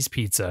CC's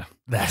Pizza.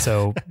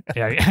 So,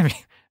 yeah, I mean,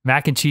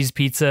 mac and cheese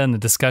pizza and the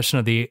discussion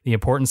of the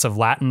importance of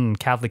Latin and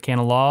Catholic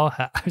canon law.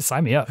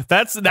 Sign me up.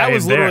 That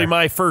was literally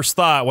my first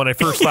thought when I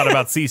first thought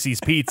about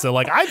CC's Pizza.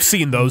 Like, I've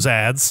seen those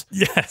ads.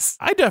 Yes.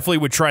 I definitely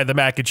would try the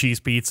mac and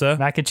cheese pizza.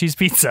 Mac and cheese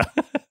pizza.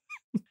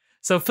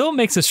 So Phil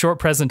makes a short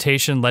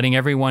presentation letting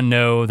everyone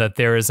know that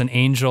there is an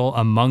angel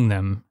among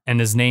them, and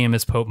his name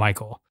is Pope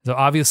Michael. So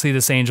obviously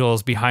this angel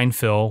is behind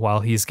Phil while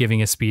he's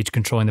giving a speech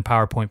controlling the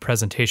PowerPoint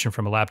presentation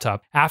from a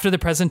laptop. After the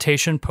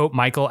presentation, Pope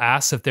Michael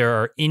asks if there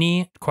are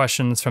any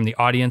questions from the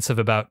audience of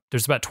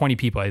there's about 20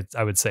 people,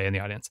 I would say, in the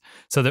audience.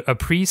 So a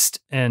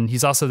priest, and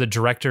he's also the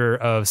director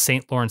of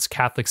St. Lawrence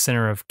Catholic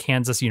Center of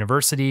Kansas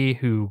University,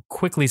 who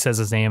quickly says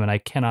his name, and I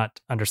cannot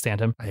understand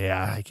him.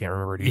 Yeah, I can't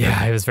remember it either.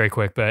 Yeah, it was very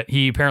quick, but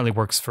he apparently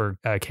works for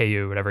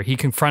KU, whatever. He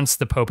confronts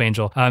the Pope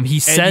Angel. He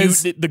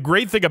says the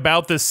great thing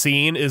about this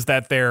scene is is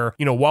that they're,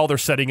 while they're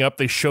setting up,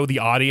 they show the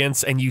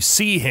audience and you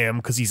see him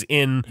because he's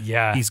in,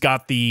 he's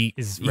got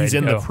he's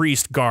in the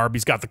priest garb,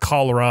 he's got the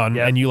collar on,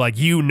 and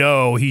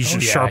he's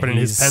just sharpening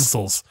his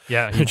pencils.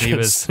 Yeah, he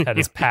had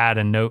his pad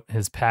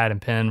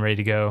and pen ready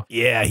to go.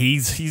 Yeah,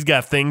 he's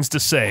got things to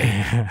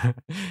say.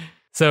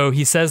 So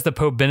he says that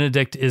Pope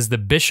Benedict is the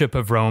Bishop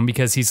of Rome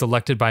because he's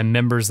elected by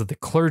members of the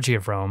clergy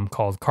of Rome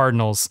called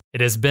cardinals.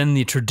 It has been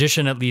the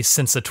tradition at least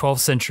since the 12th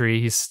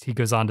century, he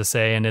goes on to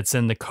say, and it's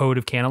in the Code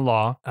of Canon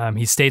Law.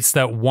 He states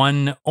that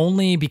one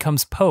only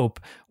becomes Pope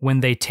when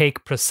they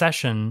take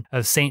procession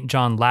of St.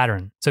 John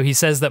Lateran. So he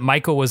says that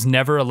Michael was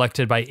never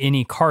elected by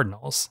any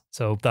cardinals,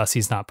 so thus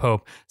he's not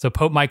Pope. So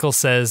Pope Michael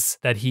says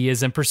that he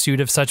is in pursuit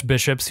of such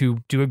bishops who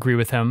do agree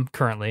with him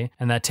currently,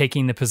 and that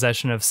taking the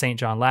possession of St.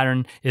 John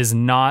Lateran is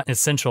not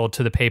essential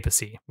to the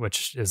papacy,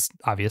 which is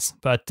obvious.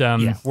 But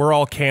we're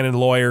all canon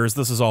lawyers.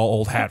 This is all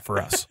old hat for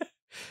us.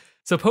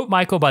 So Pope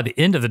Michael, by the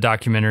end of the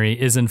documentary,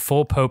 is in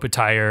full Pope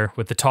attire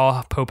with the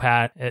tall Pope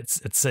hat.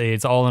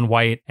 It's all in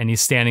white, and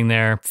he's standing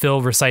there.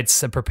 Phil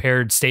recites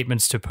prepared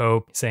statements to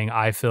Pope, saying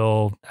 "I,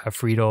 Phil,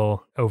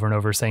 Friedel," over and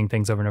over, saying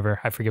things over and over.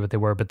 I forget what they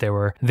were, but they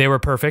were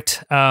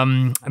perfect.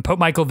 And Pope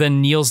Michael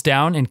then kneels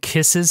down and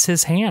kisses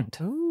his hand.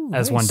 Ooh,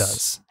 as nice. One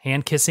does.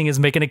 Hand kissing is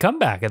making a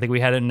comeback. I think we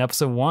had it in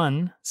episode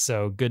 1,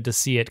 so good to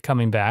see it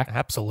coming back.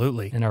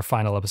 Absolutely. In our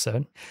final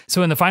episode.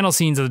 So in the final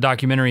scenes of the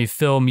documentary,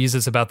 Phil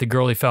muses about the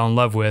girl he fell in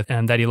love with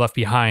and that he left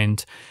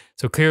behind.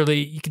 So clearly,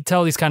 you can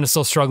tell he's kind of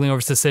still struggling over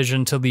his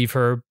decision to leave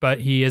her,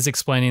 but he is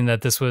explaining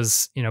that this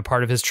was,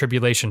 part of his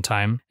tribulation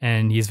time,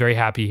 and he's very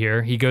happy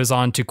here. He goes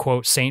on to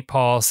quote St.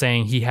 Paul,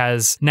 saying he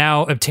has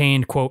now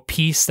obtained, quote,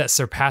 peace that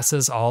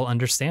surpasses all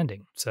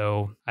understanding.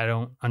 So I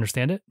don't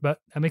understand it, but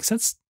that makes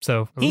sense.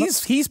 So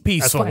he's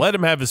peaceful. Let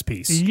him have his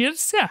peace.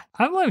 Yes, yeah,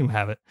 I'm letting him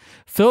have it.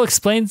 Phil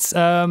explains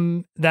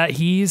that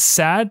he's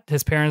sad.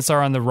 His parents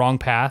are on the wrong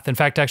path. In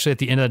fact, actually, at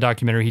the end of the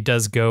documentary, he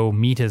does go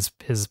meet his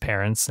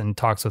parents and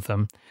talks with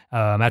them.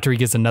 After he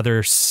gives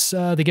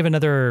they give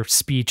another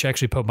speech.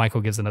 Actually, Pope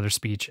Michael gives another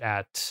speech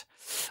at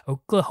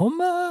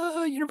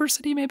Oklahoma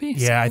University, maybe?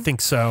 Yeah, I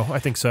think so.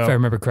 If I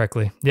remember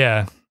correctly.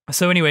 Yeah.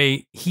 So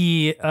anyway,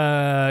 he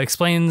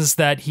explains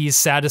that he's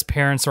sad his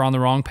parents are on the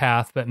wrong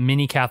path, but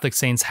many Catholic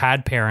saints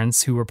had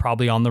parents who were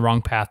probably on the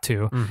wrong path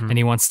too. Mm-hmm. And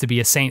he wants to be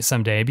a saint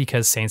someday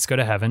because saints go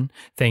to heaven.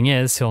 Thing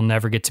is, he'll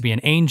never get to be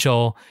an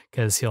angel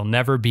because he'll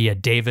never be a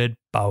David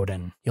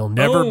Bawden. He'll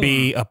never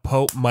be a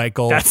Pope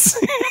Michael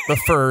the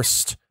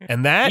first.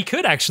 And that he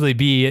could actually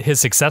be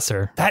his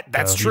successor.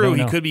 That's true.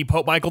 He could be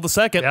Pope Michael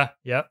II. Yeah.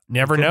 Yep.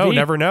 Never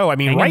know. I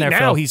mean, right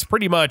now he's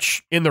pretty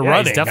much in the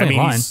running. He's definitely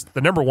he's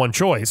the number one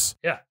choice.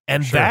 Yeah.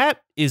 And that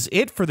is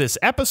it for this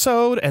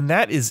episode, and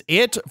that is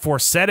it for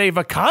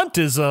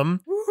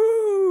Sedevacantism.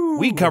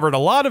 We covered a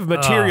lot of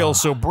material.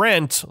 So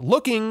Brent,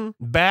 looking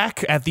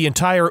back at the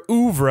entire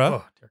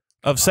oeuvre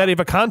of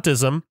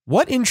Sedevacantism,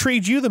 what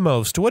intrigued you the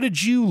most? What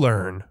did you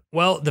learn?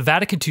 Well, the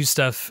Vatican II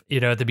stuff,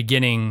 at the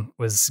beginning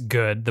was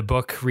good. The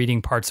book,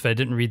 reading parts of it, I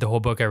didn't read the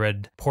whole book. I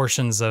read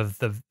portions of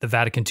the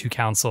Vatican II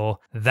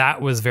Council.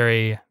 That was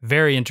very,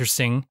 very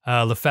interesting.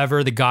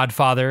 Lefebvre, the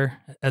Godfather,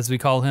 as we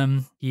call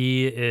him,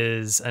 he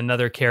is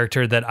another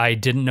character that I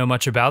didn't know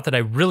much about that I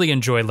really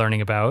enjoyed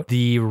learning about.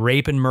 The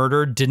rape and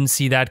murder, didn't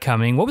see that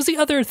coming. What was the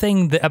other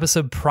thing, the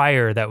episode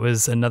prior, that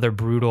was another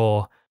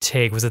brutal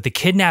take? Was it the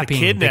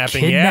kidnapping? The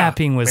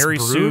kidnapping was Mary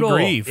brutal. Sue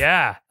Grieve.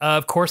 Yeah.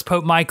 Of course,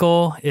 Pope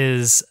Michael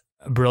is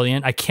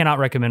brilliant. I cannot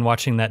recommend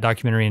watching that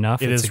documentary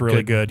enough. It's a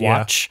really good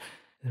watch.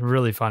 Yeah.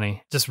 Really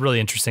funny. Just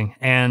really interesting.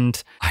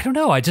 And I don't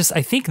know. I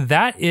think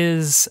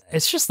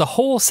it's just the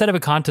whole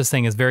Sedevacantism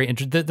thing is very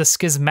interesting. The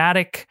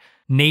schismatic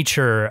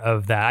nature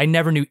of that. I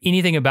never knew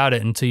anything about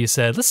it until you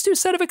said, let's do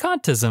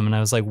Sedevacantism. And I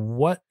was like,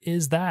 what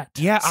is that?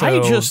 Yeah, so,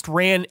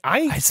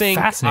 I think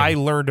I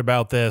learned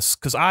about this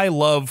because I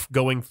love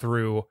going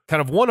through kind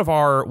of one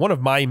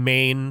of my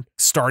main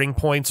starting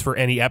points for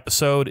any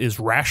episode is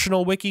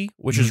Rational Wiki,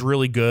 which is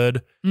really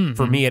good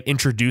for me at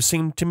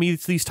introducing to me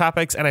these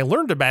topics. And I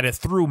learned about it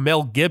through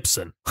Mel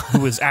Gibson,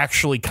 who is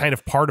actually kind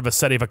of part of a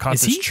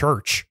Sedevacantist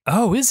church.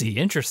 Oh, is he?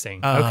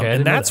 Interesting. Okay.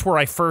 And that's where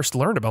I first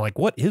learned about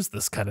what is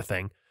this kind of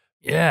thing?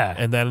 Yeah.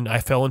 And then I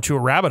fell into a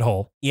rabbit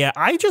hole. Yeah,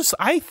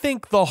 I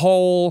think the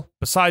whole,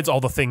 besides all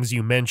the things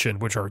you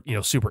mentioned, which are,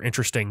 super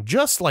interesting,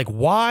 just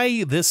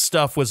why this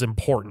stuff was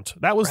important.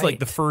 That was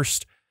the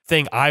first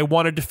thing I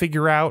wanted to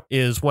figure out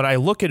is when I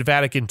look at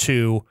Vatican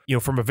II,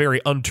 from a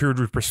very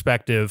untutored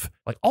perspective,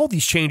 all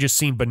these changes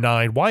seem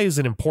benign. Why is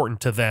it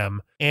important to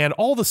them? And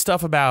all the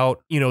stuff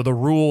about, the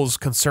rules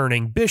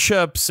concerning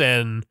bishops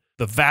and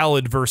the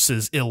valid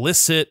versus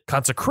illicit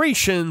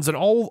consecrations and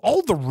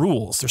all the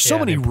rules. There's so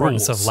many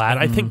rules of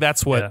Latin. And I think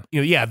that's what,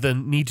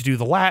 the need to do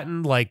the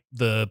Latin,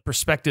 the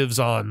perspectives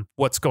on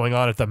what's going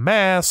on at the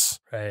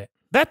Mass. Right.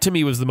 That to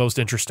me was the most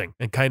interesting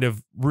and kind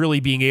of really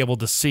being able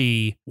to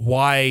see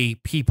why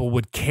people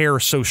would care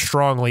so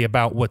strongly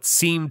about what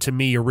seemed to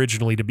me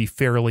originally to be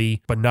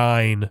fairly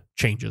benign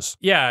changes.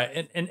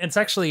 Yeah, and it's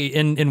actually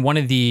in one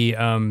of the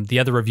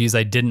other reviews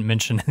I didn't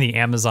mention, in the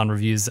Amazon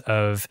reviews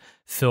of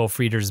Phil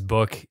Frieder's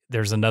book,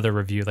 there's another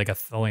review, like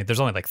there's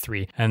only like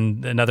 3,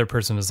 and another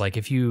person was like,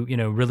 if you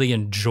really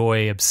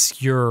enjoy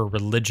obscure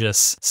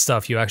religious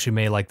stuff, you actually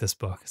may like this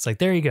book. It's like,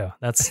 there you go.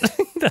 That's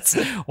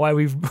why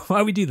we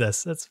do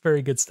this. That's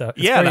very good stuff.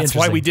 It's that's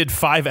why we did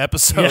 5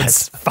 episodes.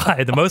 Yes,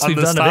 5, the most we've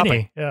done of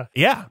any.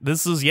 Yeah,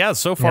 this is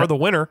so far the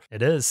winner.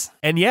 It is.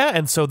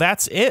 And so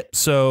that's it.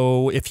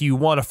 So if you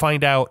want to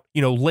find out,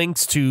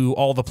 links to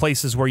all the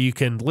places where you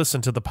can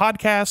listen to the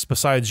podcast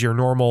besides your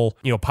normal,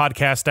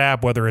 podcast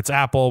app, whether it's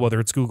Apple, whether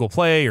it's Google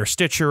Play or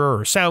Stitcher or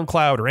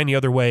SoundCloud or any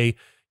other way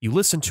you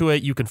listen to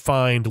it, you can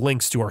find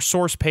links to our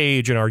source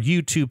page and our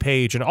YouTube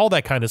page and all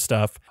that kind of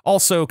stuff.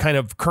 Also, kind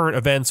of current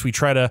events. We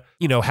try to,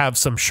 have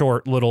some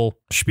short little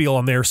spiel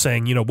on there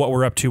saying, what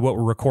we're up to, what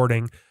we're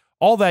recording.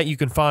 All that you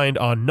can find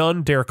on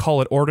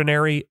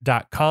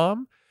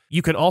nonedarecallitordinary.com.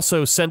 You can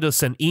also send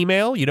us an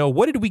email.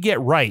 What did we get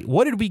right?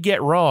 What did we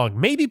get wrong?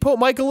 Maybe Pope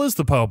Michael is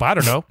the Pope. I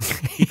don't know.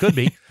 He could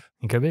be.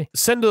 He could be.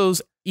 Send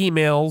those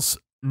emails,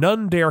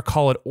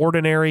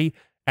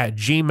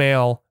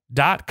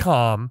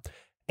 nonedarecallitordinary@gmail.com.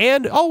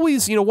 And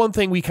always, one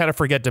thing we kind of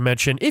forget to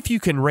mention, if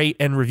you can rate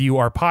and review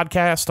our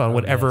podcast on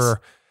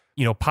whatever,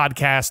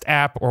 podcast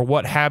app or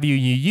what have you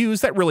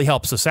use, that really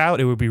helps us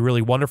out. It would be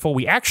really wonderful.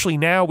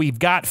 We've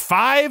got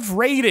 5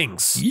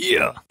 ratings.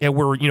 Yeah. And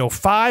we're,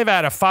 5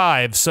 out of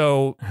 5.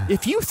 So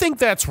if you think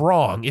that's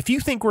wrong, if you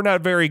think we're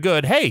not very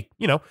good, hey,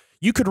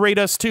 you could rate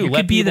us too. You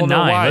could be the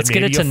 9. Let's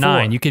get it to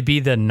 9. You could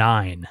be the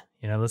 9.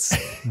 Let's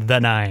the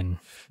 9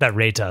 that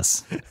rate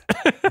us.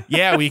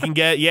 Yeah, we can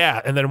get,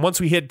 and then once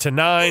we hit to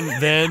 9,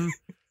 then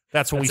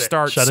that's when we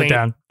start Shut it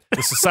down.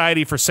 The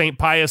Society for St.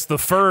 Pius I.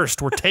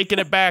 We're taking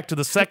it back to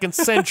the 2nd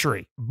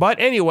century. But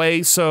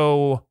anyway,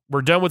 so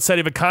we're done with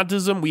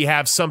Sedevacantism. We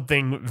have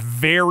something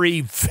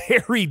very,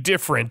 very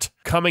different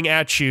coming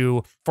at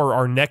you for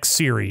our next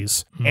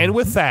series. And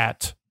with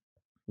that,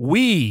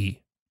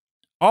 we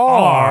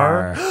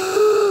are...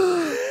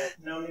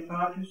 Nome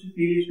Patris et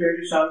Filii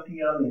Spiritus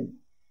Sancti. Amen.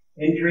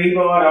 In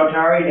tribo ad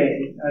altare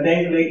Dei, ad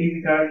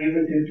ecclesificat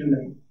juventutem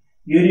mei.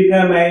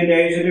 Judica mei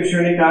Deus et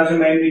discerni casa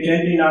mei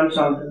vigenti non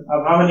santa,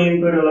 ab hominem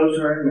perdolos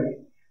mei.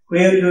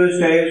 Quia tuus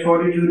Deus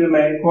fortitude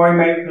mei, cor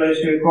mei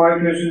feliciter, cor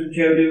Christus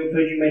Deum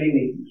fligi mei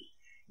metus.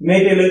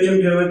 Mete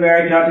lutum tuum et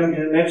veritatem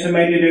tuum, nexa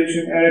me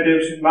deduxum,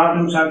 ereduxum,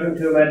 matum sanctum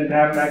tuum et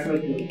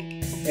tabernaculum tuum.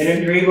 Et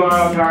in tribo ad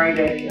altare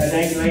Dei, ad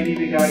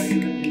ecclesificat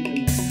juventutem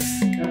mei.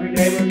 Every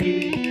day